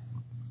doing.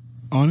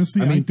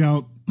 Honestly, I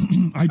doubt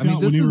when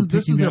they were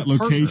picking that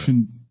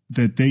location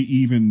that they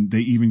even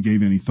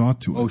gave any thought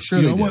to it. Oh,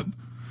 sure, they did.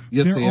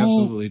 Yes, they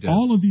absolutely did.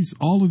 All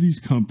of these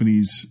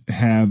companies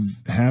have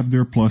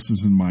their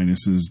pluses and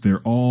minuses.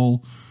 They're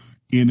all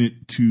in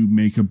it to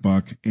make a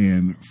buck,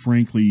 and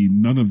frankly,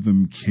 none of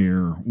them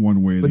care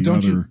one way or the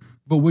other.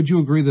 But would you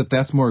agree that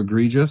that's more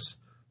egregious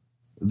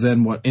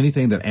than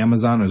anything that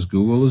Amazon or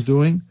Google is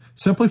doing?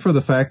 Simply for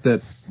the fact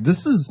that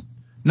this is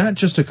not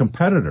just a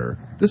competitor.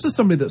 This is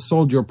somebody that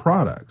sold your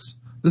products.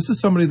 This is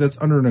somebody that's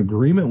under an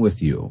agreement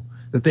with you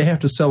that they have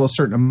to sell a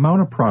certain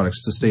amount of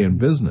products to stay in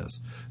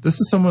business. This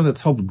is someone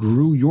that's helped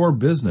grow your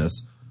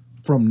business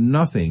from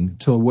nothing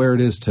to where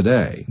it is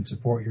today. And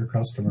support your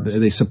customers.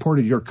 They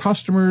supported your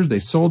customers. They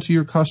sold to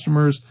your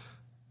customers.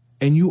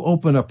 And you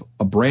open up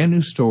a brand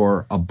new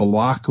store a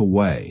block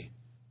away.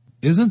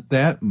 Isn't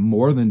that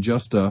more than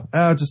just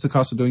the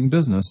cost of doing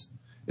business?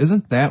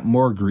 Isn't that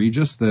more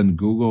egregious than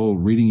Google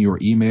reading your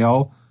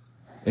email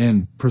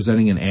and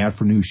presenting an ad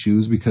for new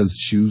shoes because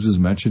shoes is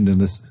mentioned in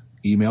this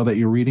email that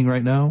you're reading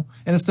right now?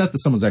 And it's not that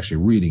someone's actually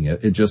reading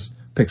it. It just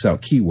picks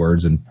out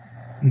keywords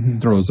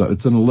and throws up.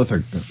 It's an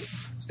lithic.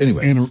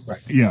 Anyway.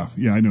 Yeah,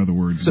 I know the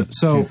words.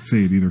 So can't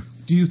say it either.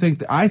 Do you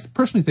think I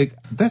personally think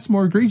that's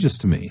more egregious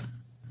to me?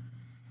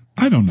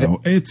 I don't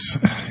know. It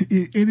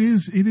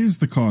is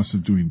the cost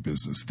of doing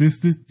business.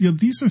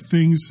 These are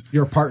things.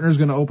 Your partner's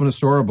going to open a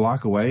store a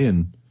block away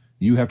and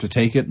You have to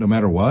take it no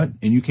matter what,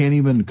 and you can't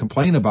even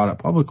complain about it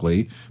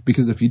publicly,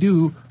 because if you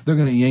do, they're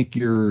going to yank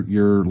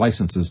your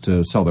licenses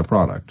to sell their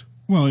product.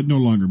 Well, it no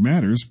longer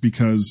matters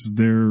because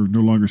they're no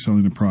longer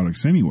selling the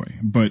products anyway.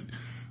 But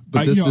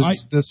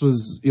this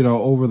was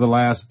over the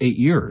last 8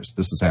 years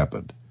this has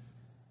happened.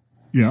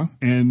 Yeah,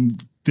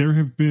 and there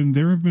have been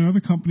other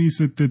companies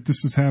that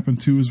this has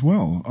happened to as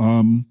well.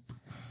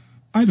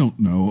 I don't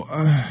know.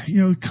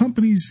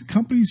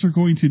 Companies are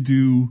going to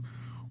do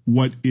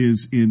what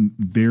is in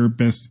their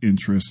best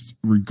interest,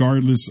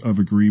 regardless of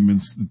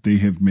agreements that they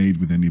have made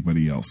with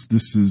anybody else.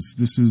 This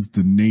is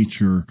the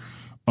nature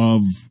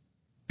of,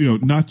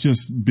 not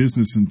just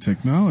business and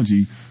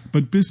technology,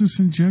 but business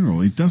in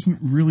general. It doesn't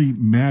really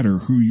matter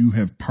who you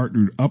have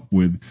partnered up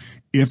with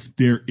if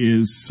there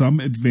is some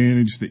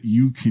advantage that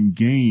you can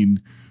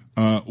gain,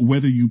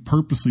 whether you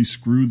purposely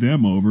screw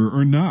them over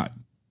or not.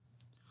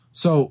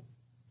 So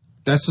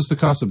that's just the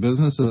cost of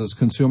business. As a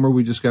consumer,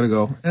 we just got to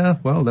go,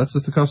 well, that's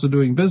just the cost of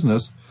doing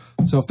business.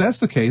 So if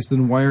that's the case,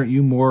 then why aren't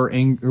you more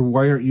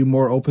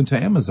open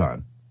to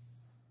Amazon?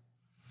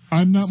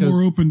 I'm not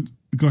more open.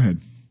 Go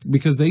ahead.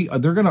 Because they're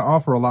going to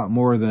offer a lot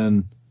more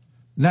than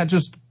not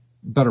just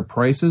better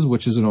prices,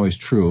 which isn't always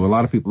true. A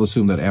lot of people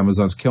assume that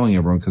Amazon's killing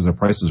everyone because their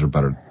prices are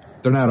better.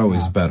 They're not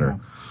always better.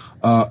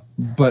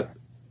 But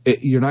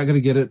you're not going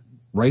to get it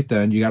right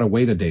then. You got to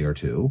wait a day or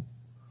two.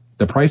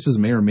 The prices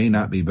may or may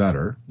not be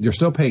better. You're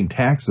still paying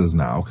taxes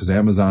now because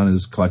Amazon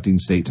is collecting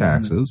state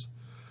taxes.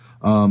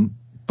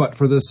 But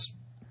for this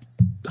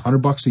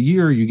 $100 a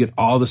year, you get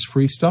all this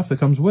free stuff that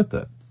comes with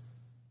it.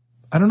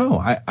 I don't know.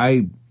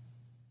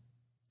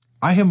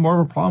 I have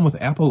more of a problem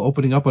with Apple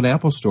opening up an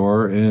Apple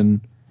store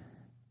in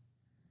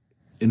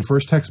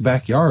First Tech's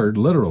backyard,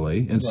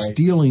 literally, and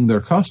stealing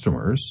their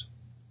customers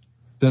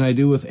than I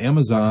do with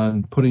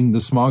Amazon putting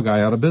the small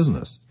guy out of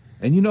business.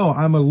 And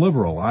I'm a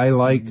liberal. I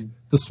like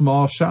the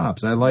small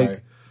shops. I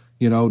like,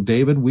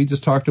 David, we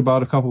just talked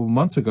about a couple of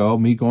months ago,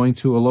 me going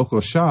to a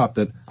local shop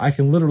that I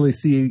can literally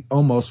see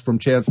almost from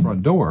Chad's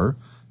front door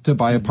to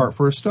buy a part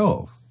for a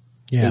stove.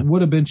 Yeah. It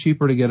would have been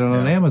cheaper to get it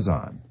on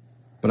Amazon,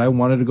 but I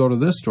wanted to go to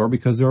this store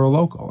because they're a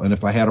local. And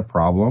if I had a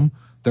problem,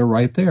 they're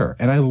right there.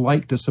 And I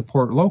like to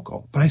support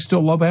local, but I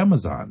still love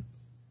Amazon.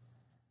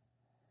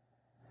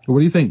 What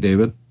do you think,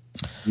 David?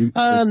 Is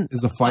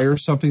the Fire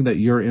something that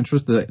you're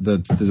interested,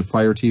 the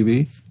Fire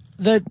TV?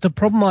 The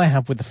problem I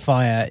have with the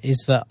Fire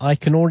is that I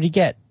can already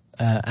get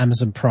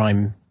Amazon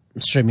Prime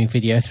streaming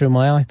video through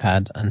my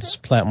iPad and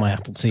play it on my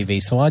Apple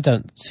TV, so I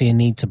don't see a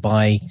need to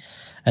buy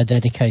a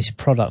dedicated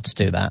product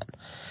to do that.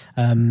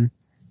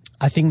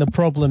 I think the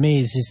problem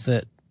is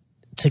that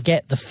to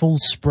get the full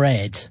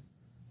spread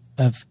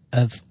of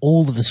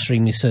all of the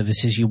streaming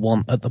services you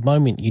want at the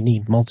moment, you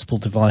need multiple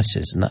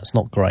devices, and that's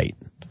not great.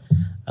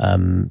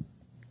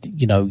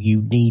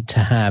 You need to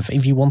have,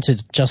 if you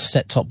wanted just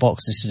set-top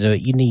boxes to do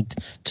it, you need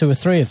 2 or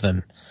 3 of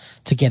them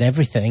to get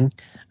everything,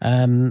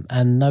 and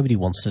nobody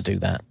wants to do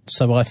that.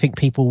 So I think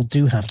people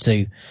do have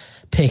to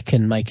pick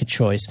and make a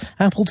choice.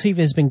 Apple TV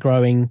has been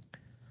growing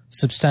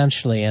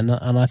substantially, and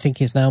I think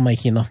is now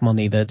making enough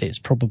money that it's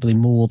probably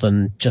more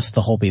than just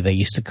the hobby they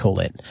used to call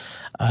it.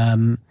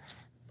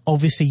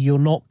 Obviously, you're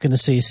not going to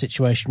see a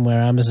situation where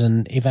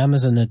if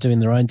Amazon are doing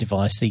their own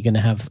device, that you're going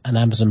to have an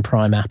Amazon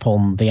Prime app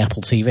on the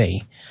Apple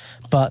TV.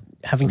 But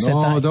having said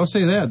that... No, don't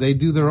say that. They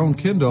do their own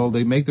Kindle.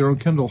 They make their own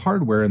Kindle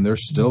hardware, and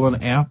there's still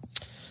an app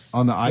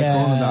on the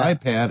iPhone and the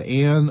iPad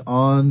and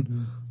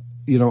on,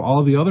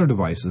 all the other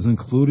devices,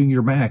 including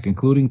your Mac,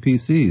 including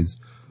PCs.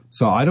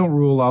 So I don't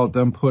rule out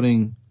them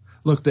putting...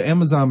 Look, the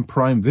Amazon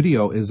Prime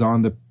Video is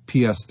on the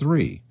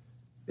PS3.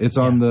 It's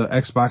on the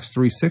Xbox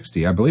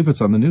 360. I believe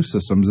it's on the new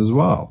systems as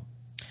well.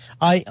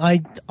 I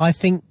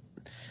think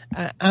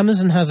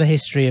Amazon has a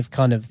history of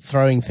kind of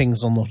throwing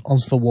things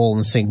onto the wall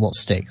and seeing what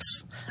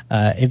sticks.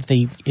 If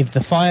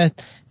the Fire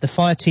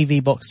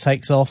TV box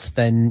takes off,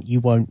 then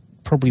you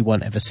probably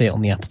won't ever see it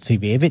on the Apple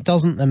TV. If it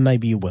doesn't, then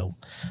maybe you will.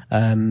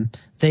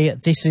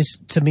 This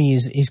is, to me,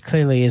 is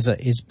clearly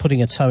is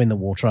putting a toe in the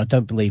water. I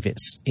don't believe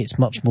it's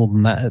much more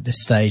than that at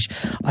this stage.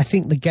 I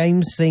think the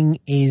games thing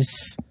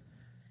is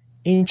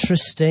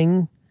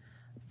interesting,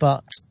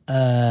 but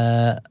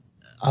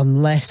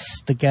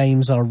unless the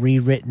games are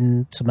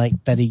rewritten to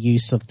make better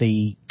use of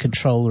the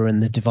controller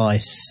and the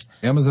device.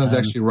 Amazon's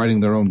actually writing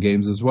their own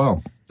games as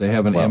well. They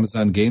have an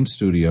Amazon Game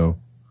Studio.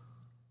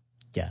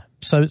 Yeah.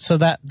 So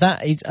that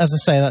is, as I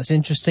say, that's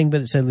interesting,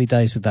 but it's early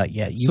days with that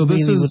yet.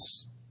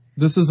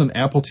 This is an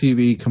Apple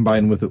TV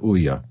combined with the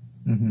Ouya.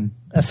 Mm-hmm.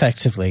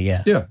 Effectively,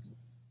 yeah. Yeah.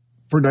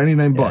 For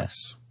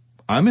 $99.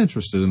 I'm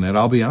interested in that,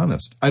 I'll be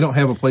honest. I don't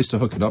have a place to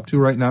hook it up to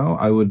right now.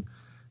 I would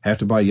have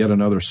to buy yet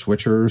another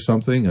switcher or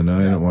something, and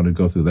I don't want to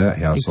go through that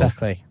hassle.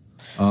 Exactly.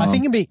 I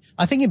think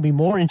it'd be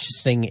more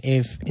interesting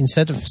if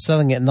instead of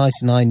selling it at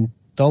 $99,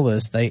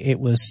 it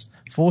was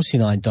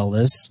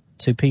 $49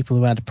 to people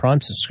who had a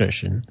Prime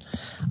subscription.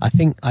 I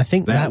think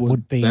that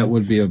would be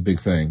a big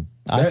thing.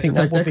 I think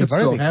that would be a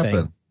very big happen.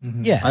 thing.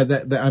 Mm-hmm.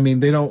 Yeah. I mean,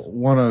 they don't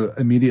want to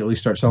immediately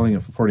start selling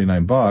it for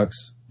 $49.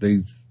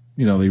 They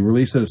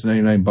release it as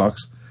 $99,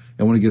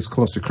 And when it gets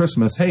close to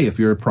Christmas, hey, if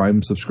you're a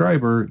Prime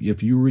subscriber,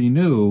 if you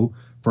renew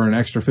for an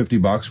extra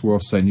 $50,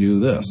 we'll send you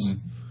this.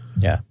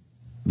 Yeah.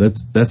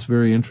 That's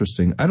very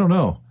interesting. I don't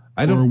know.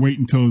 Or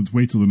wait till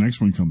the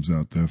next one comes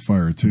out, the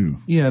Fire 2.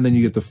 Yeah, and then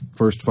you get the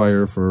first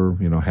Fire for,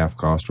 half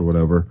cost or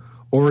whatever.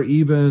 Or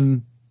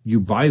even you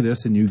buy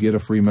this and you get a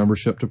free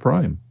membership to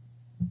Prime.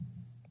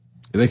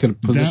 They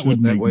could position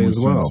it that way as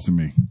well. To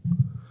me.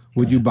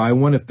 Would you buy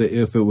one if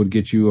it would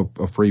get you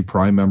a free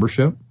Prime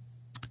membership?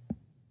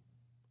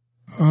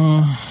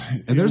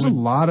 And there's a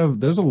lot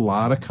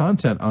of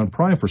content on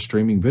Prime for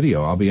streaming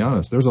video. I'll be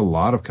honest. There's a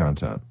lot of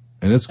content,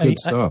 and it's good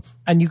stuff.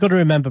 And you've got to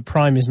remember,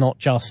 Prime is not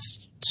just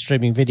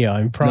streaming video.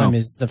 I mean, Prime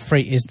is the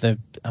free.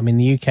 In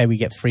the UK we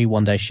get free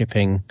 1-day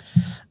shipping.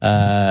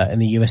 In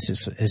the US,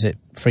 is it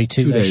free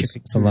 2-day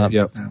shipping? Something like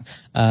that.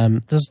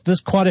 Yep. There's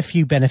quite a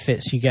few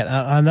benefits you get.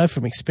 I know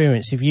from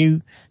experience, if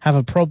you have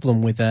a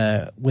problem with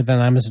an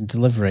Amazon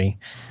delivery,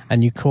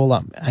 and you call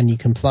up and you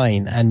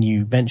complain and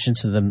you mention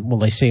to them, well,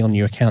 they see on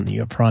your account that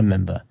you're a Prime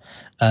member.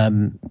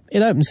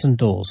 It opens some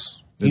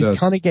doors.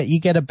 You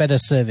get a better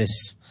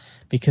service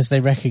because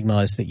they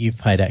recognise that you've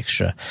paid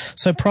extra.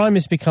 So Prime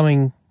is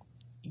becoming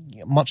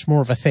much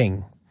more of a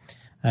thing.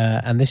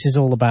 And this is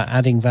all about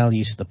adding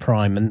value to the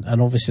Prime, and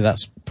obviously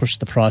that's pushed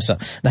the price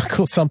up. Now, of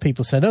course, some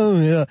people said,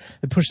 they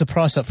pushed the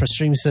price up for a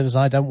streaming service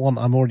I don't want.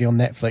 I'm already on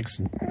Netflix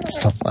and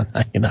stuff like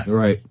that,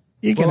 Right.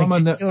 I'm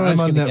on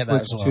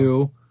Netflix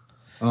too.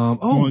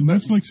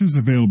 Netflix is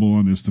available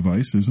on this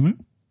device, isn't it?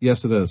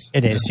 Yes, it is.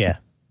 It is, yeah.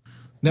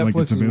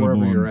 Netflix is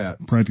wherever you're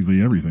at.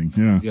 Practically everything,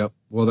 yeah. Yep.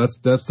 Well,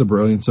 that's the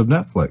brilliance of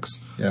Netflix.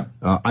 Yeah.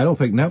 I don't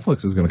think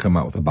Netflix is going to come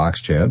out with a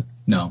box, Chad.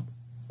 No.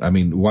 I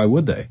mean, why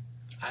would they?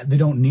 They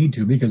don't need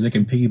to because they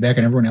can piggyback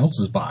on everyone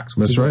else's box,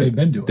 which is what they've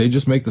been doing. They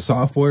just make the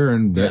software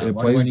and it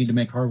why plays. do I need to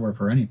make hardware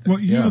for anything?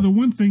 Well, the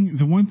one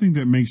thing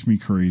that makes me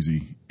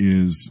crazy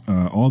is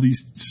all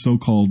these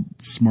so-called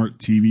smart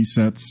TV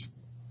sets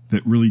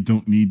that really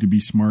don't need to be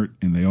smart,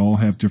 and they all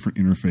have different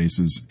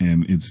interfaces,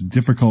 and it's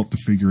difficult to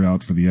figure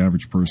out for the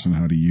average person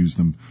how to use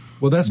them.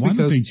 Well, that's why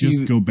because don't they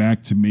just go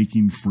back to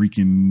making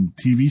freaking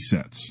TV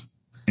sets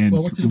and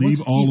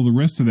leave all of the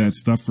rest of that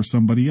stuff for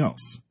somebody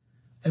else?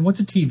 And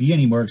what's a TV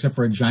anymore except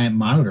for a giant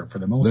monitor for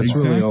the most part? That's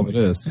really all it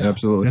is. Yeah.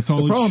 Absolutely. That's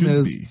all the problem it should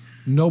is be.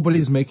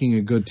 Nobody's making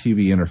a good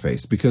TV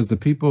interface because the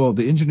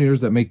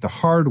engineers that make the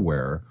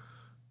hardware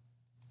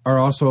are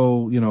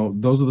also,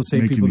 those are the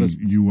same making people the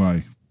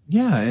UI.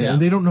 Yeah,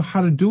 and they don't know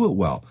how to do it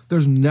well.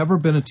 There's never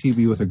been a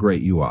TV with a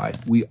great UI.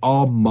 We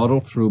all muddle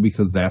through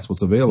because that's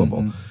what's available.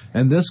 Mm-hmm.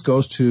 And this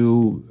goes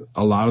to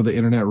a lot of the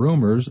internet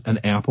rumors, an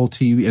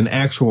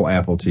actual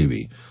Apple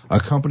TV, a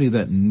company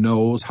that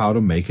knows how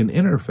to make an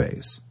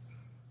interface.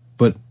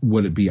 But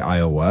would it be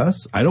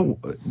iOS?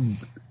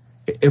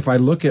 If I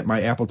look at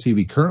my Apple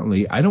TV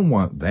currently, I don't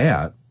want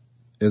that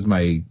as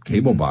my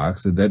cable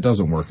box. That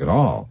doesn't work at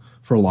all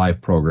for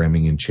live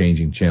programming and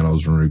changing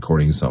channels and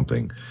recording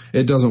something.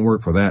 It doesn't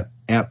work for that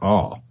at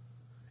all.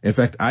 In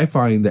fact, I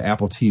find the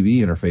Apple TV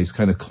interface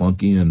kind of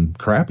clunky and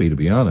crappy, to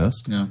be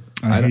honest. Yeah.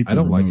 I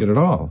don't like it at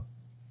all.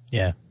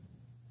 Yeah.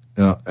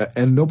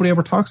 And nobody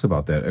ever talks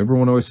about that.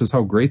 Everyone always says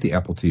how great the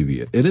Apple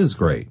TV is. It is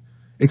great.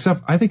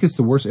 Except I think it's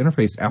the worst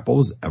interface Apple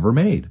has ever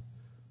made.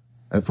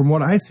 From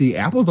what I see,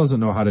 Apple doesn't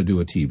know how to do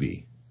a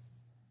TV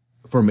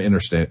from an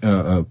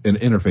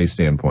interface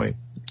standpoint.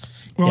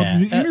 Well,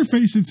 the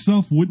interface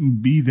itself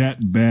wouldn't be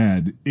that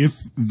bad if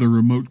the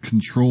remote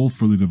control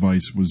for the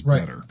device was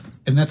better.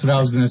 And that's what I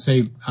was going to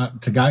say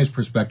to Guy's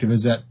perspective,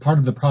 is that part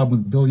of the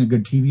problem with building a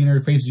good TV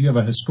interface is you have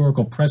a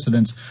historical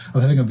precedence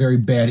of having a very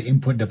bad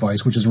input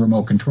device, which is a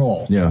remote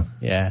control. Yeah.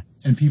 Yeah.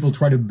 And people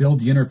try to build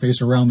the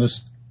interface around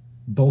this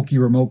bulky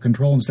remote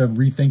control instead of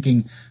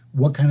rethinking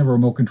what kind of a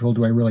remote control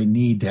do I really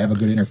need to have a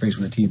good interface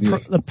with a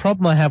TV. The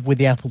problem I have with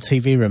the Apple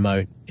TV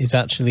remote is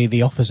actually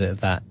the opposite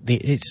of that.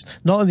 It's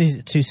not only is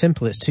it too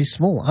simple, it's too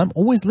small. I'm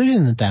always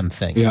losing the damn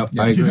thing. Yeah,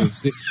 I agree.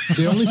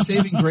 The only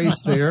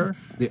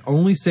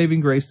saving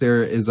grace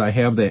there is I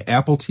have the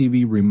Apple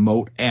TV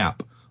remote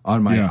app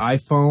on my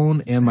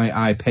iPhone and my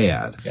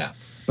iPad. Yeah.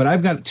 But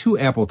I've got two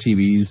Apple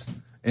TVs,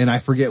 and I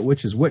forget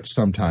which is which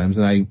sometimes.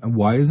 And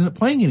why isn't it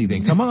playing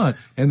anything? Come on.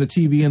 And the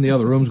TV in the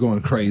other room's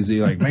going crazy,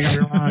 like, make up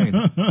your mind.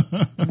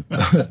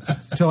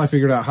 Until I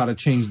figured out how to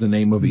change the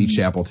name of each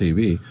Apple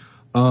TV.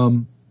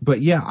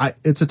 But yeah,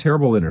 it's a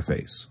terrible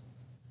interface.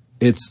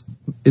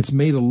 It's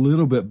made a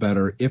little bit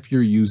better if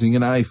you're using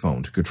an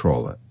iPhone to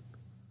control it.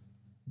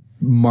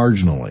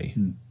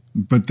 Marginally.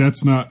 But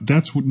that's not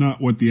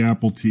what the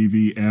Apple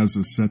TV as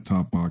a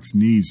set-top box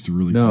needs to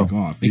really take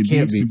off. It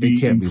needs to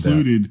be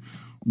included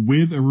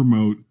with a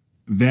remote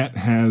that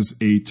has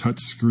a touch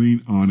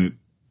screen on it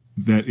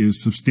that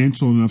is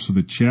substantial enough so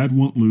that Chad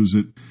won't lose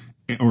it,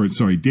 or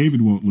sorry,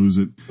 David won't lose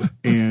it,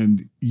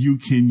 and you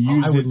can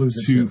use it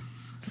to.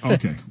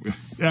 Okay.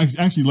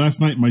 Actually, last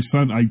night, my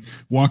son, I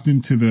walked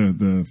into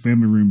the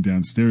family room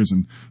downstairs,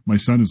 and my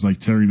son is like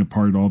tearing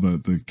apart all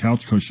the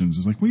couch cushions.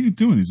 It's like, what are you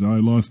doing? He's like, I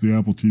lost the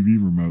Apple TV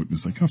remote. And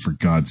it's like, oh, for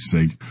God's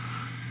sake.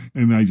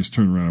 And I just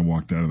turned around and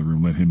walked out of the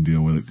room, let him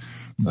deal with it.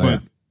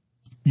 But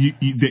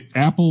the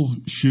Apple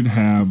should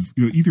have,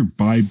 either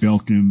buy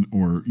Belkin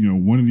or,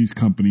 one of these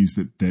companies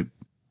that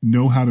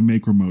know how to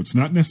make remotes,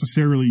 not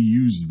necessarily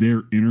use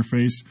their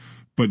interface,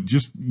 but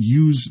just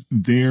use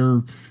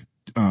their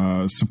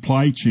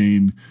supply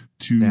chain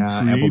to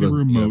create a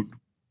remote.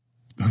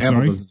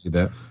 Apple doesn't need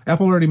that.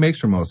 Apple already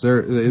makes remotes.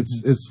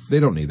 They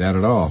don't need that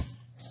at all.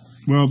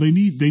 Well, they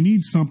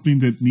need something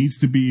that needs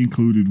to be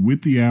included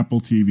with the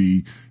Apple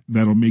TV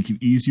that'll make it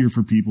easier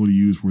for people to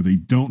use, where they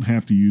don't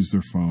have to use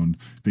their phone.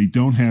 They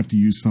don't have to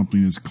use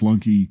something as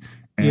clunky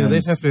as... Yeah,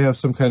 they'd have to have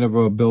some kind of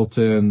a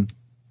built-in,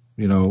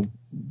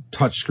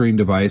 touchscreen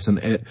device. And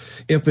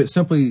if it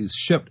simply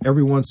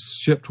everyone's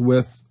shipped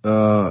with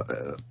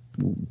an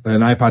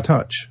iPod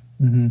Touch.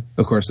 Mm-hmm.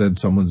 Of course, then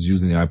someone's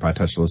using the iPod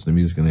Touch to listen to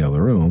music in the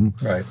other room.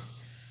 Right.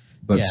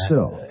 But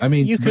still, I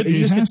mean,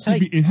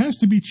 it has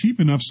to be cheap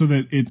enough so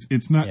that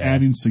it's not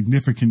adding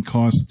significant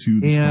cost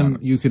to the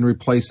product. You can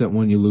replace it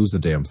when you lose the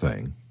damn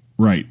thing.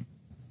 Right.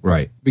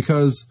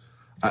 Because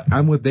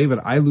I'm with David.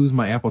 I lose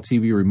my Apple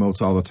TV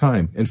remotes all the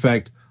time. In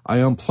fact, I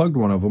unplugged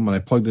one of them and I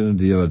plugged it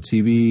into the other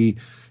TV,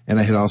 and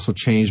I had also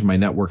changed my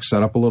network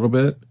setup a little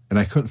bit, and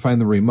I couldn't find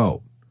the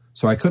remote.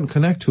 So I couldn't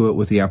connect to it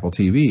with the Apple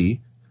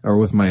TV or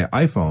with my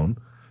iPhone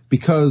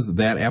because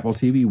that Apple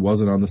TV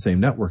wasn't on the same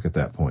network at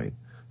that point.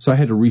 So I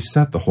had to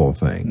reset the whole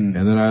thing.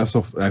 And then I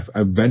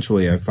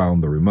eventually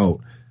found the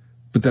remote,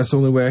 but that's the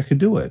only way I could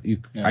do it.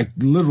 I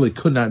literally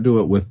could not do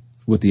it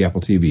with the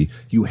Apple TV.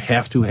 You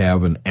have to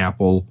have an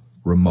Apple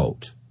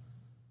remote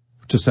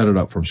to set it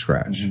up from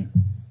scratch.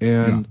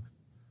 And,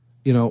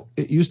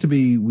 it used to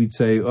be, we'd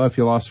say, if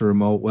you lost a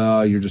remote,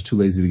 well, you're just too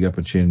lazy to get up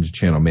and change the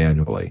channel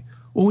manually.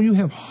 Well, when you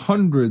have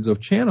hundreds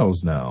of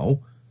channels now,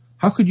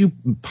 how could you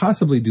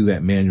possibly do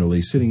that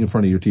manually sitting in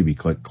front of your TV?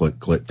 Click,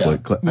 click, click,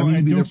 click, click. Well,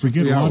 and don't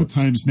forget, a lot of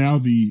times now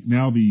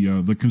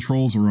the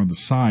controls are on the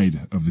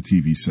side of the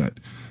TV set.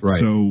 Right.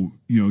 So,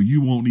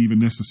 you won't even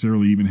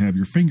necessarily have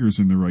your fingers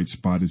in the right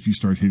spot as you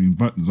start hitting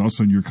buttons. All of a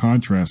sudden your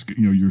contrast,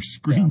 your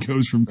screen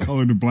goes from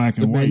color to black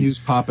and white. The menu's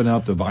popping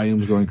up, the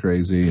volume's going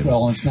crazy.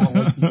 Well, it's not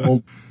like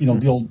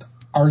the old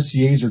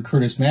RCAs or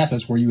Curtis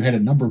Mathis where you had a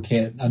number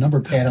pad on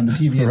the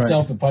TV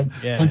itself to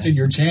punch in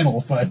your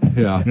channel. But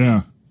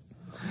yeah.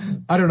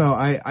 I don't know.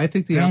 I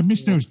think I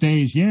miss those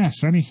days. Yeah,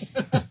 Sonny.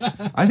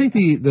 I think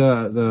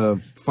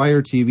the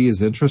Fire TV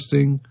is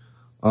interesting.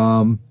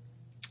 I'm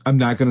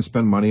not going to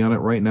spend money on it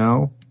right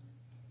now.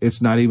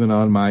 It's not even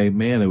on my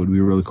it would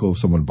be really cool if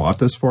someone bought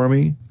this for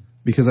me,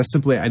 because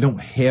I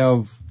don't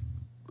have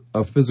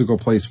a physical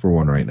place for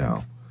one right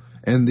now.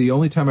 And the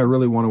only time I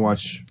really want to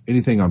watch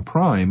anything on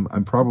Prime,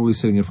 I'm probably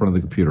sitting in front of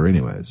the computer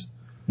anyways.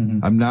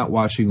 Mm-hmm. I'm not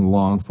watching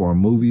long form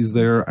movies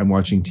there. I'm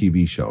watching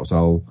TV shows.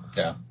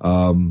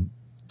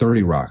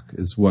 30 Rock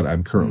is what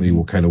I'm currently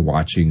kind of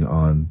watching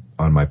on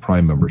my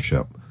Prime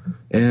membership.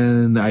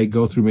 And I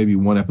go through maybe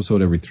one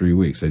episode every 3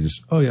 weeks. I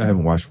just, I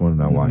haven't watched one,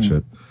 and I'll watch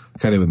it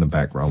kind of in the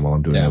background while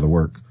I'm doing other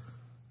work.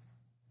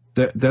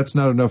 That's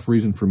not enough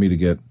reason for me to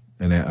get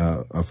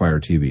a Fire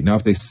TV. Now,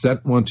 if they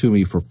sent one to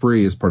me for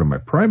free as part of my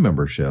Prime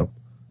membership,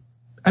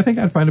 I think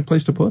I'd find a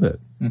place to put it.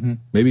 Mm-hmm.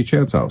 Maybe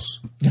Chad's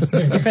house.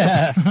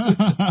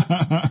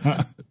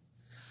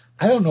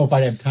 I don't know if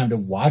I'd have time to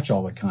watch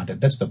all the content.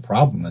 That's the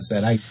problem. Is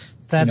that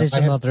That is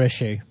another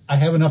issue. I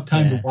have enough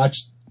time to watch.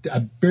 I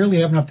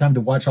barely have enough time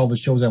to watch all the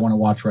shows I want to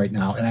watch right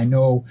now. And I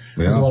know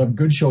there's a lot of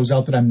good shows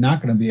out that I'm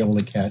not going to be able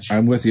to catch.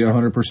 I'm with you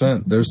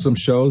 100%. There's some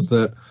shows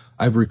that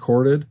I've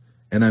recorded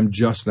and I'm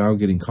just now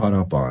getting caught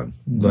up on,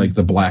 like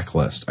The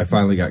Blacklist. I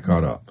finally got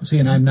caught up. See,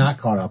 and I'm not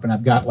caught up, and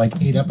I've got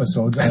like 8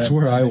 episodes. That's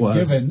where I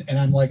was. Given, and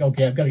I'm like,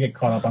 okay, I've got to get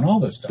caught up on all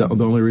this stuff.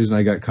 The only reason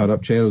I got caught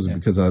up, Chad, was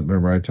because I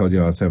remember I told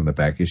you I was having the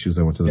back issues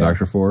I went to the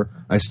doctor for.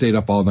 I stayed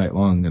up all night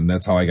long, and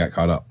that's how I got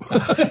caught up.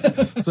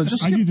 So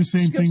I do the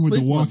same thing with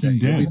The Walking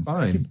Dead. You'll be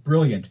fine.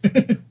 Brilliant.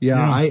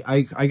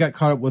 I got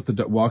caught up with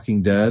The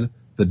Walking Dead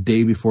the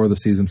day before the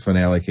season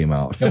finale came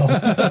out.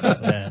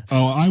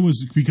 I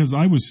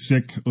was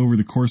sick over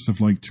the course of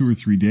like 2 or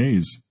 3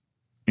 days.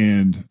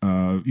 And,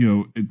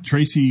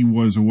 Tracy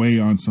was away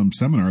on some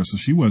seminar, so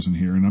she wasn't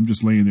here. And I'm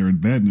just laying there in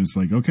bed, and it's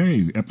like,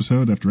 okay,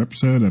 episode after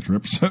episode after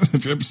episode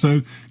after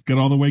episode, got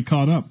all the way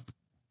caught up.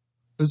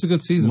 It's a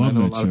good season. I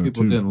know a lot of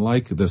people didn't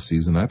like this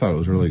season. I thought it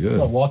was really good.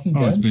 Walking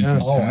Dead? It's been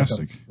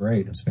fantastic.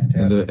 Great. It's fantastic.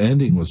 And the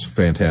ending was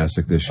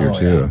fantastic this year,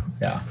 too.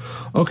 Yeah.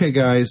 Okay,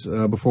 guys,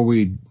 before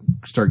we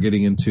start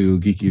getting into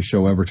Geekiest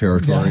Show Ever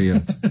territory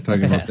and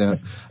talking about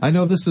that, I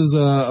know this is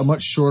a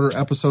much shorter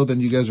episode than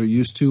you guys are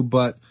used to,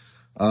 but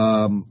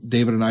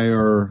David and I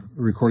are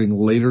recording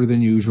later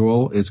than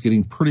usual. It's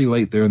getting pretty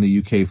late there in the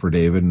UK for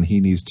David, and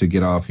he needs to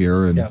get off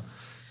here and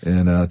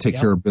take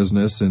care of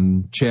business.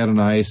 And Chad and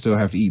I still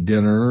have to eat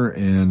dinner,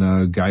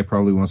 and Guy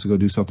probably wants to go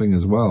do something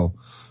as well.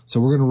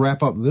 So we're going to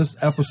wrap up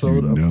this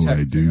episode of Tech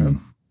I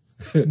do.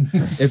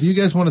 If you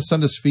guys want to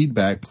send us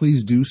feedback,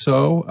 please do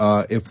so.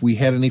 If we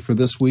had any for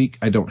this week,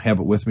 I don't have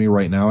it with me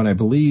right now, and I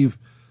believe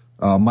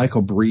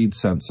Michael Breed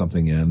sent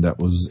something in that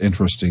was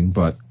interesting,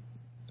 but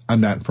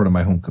I'm not in front of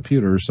my home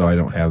computer, so I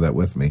don't have that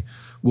with me.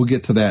 We'll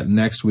get to that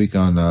next week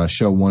on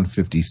show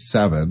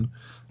 157.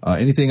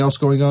 Anything else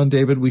going on,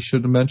 David, we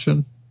should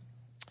mention?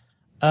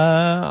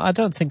 I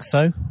don't think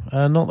so.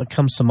 Not that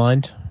comes to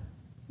mind.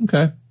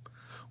 Okay.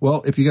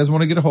 Well, if you guys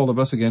want to get a hold of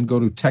us, again, go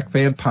to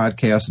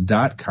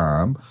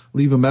techfanpodcast.com.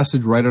 Leave a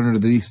message right under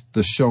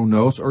the show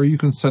notes, or you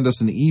can send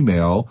us an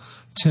email,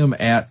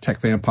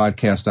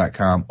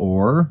 tim@techfanpodcast.com,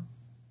 or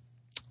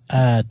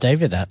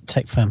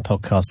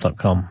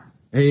David@techfanpodcast.com.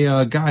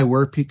 Hey, Guy,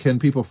 where can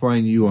people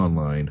find you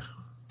online?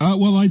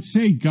 Well, I'd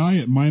say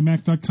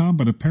guy@mymac.com,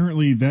 but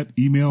apparently that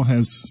email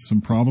has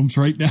some problems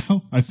right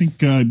now. I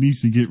think it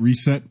needs to get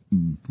reset.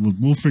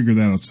 We'll figure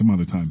that out some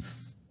other time.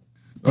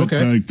 But,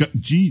 okay.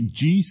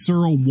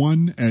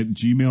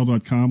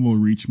 gsearle1@gmail.com will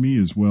reach me,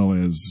 as well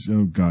as,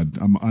 oh God,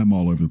 I'm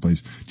all over the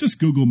place. Just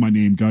Google my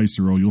name, Guy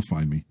Searle, you'll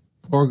find me.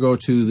 Or go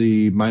to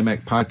the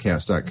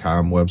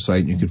mymacpodcast.com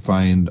website, and you can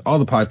find all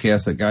the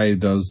podcasts that Guy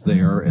does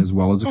there, as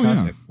well as a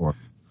contact form.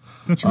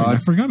 That's right. I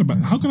forgot about.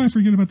 How could I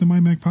forget about the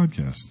MyMac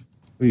podcast?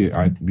 You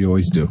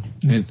always do,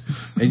 and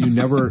you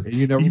never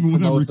Even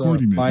when I'm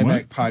recording the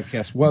MyMac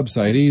podcast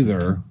website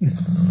either.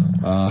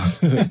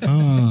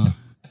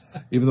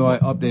 Even though I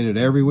update it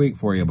every week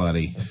for you,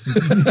 buddy.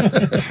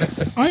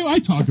 I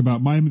talk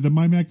about the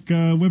MyMac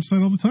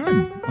website all the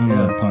time on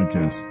our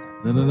podcast.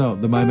 No,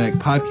 the MyMac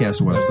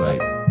podcast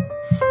website.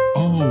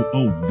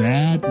 Oh,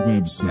 that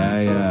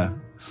website. Yeah.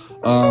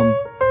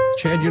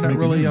 Chad, you're not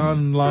really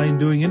online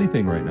doing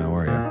anything right now,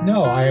 are you?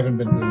 No, I haven't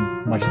been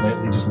doing much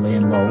lately, just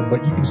laying low.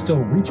 But you can still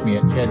reach me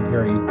at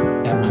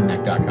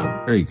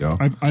chadperry@mymac.com. There you go.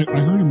 I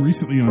heard him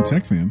recently on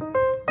TechFan.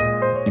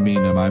 You mean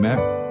MyMac?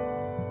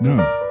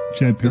 No,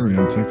 Chad Perry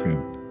on TechFan.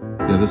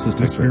 Yeah, this is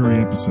this very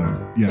episode.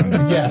 Yeah.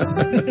 Yes.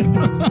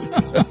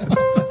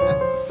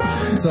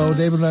 So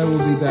David and I will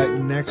be back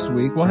next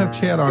week. We'll have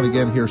Chad on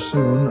again here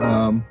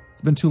soon.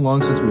 It's been too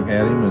long since we've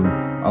had him, and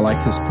I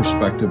like his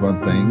perspective on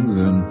things,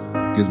 and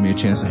gives me a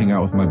chance to hang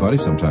out with my buddy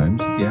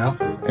sometimes. Yeah.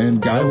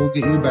 And Guy, we'll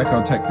get you back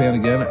on TechFan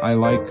again. I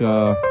like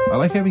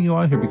having you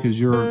on here because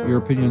your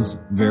opinions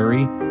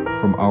vary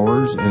from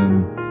ours,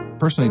 and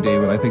personally,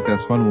 David, I think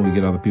that's fun when we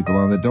get other people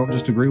on that don't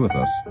just agree with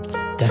us.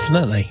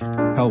 Definitely.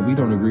 Hell, we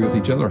don't agree with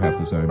each other half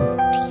the time.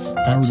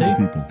 That too.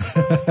 People.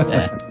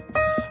 Yeah.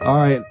 All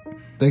right.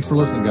 Thanks for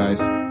listening, guys.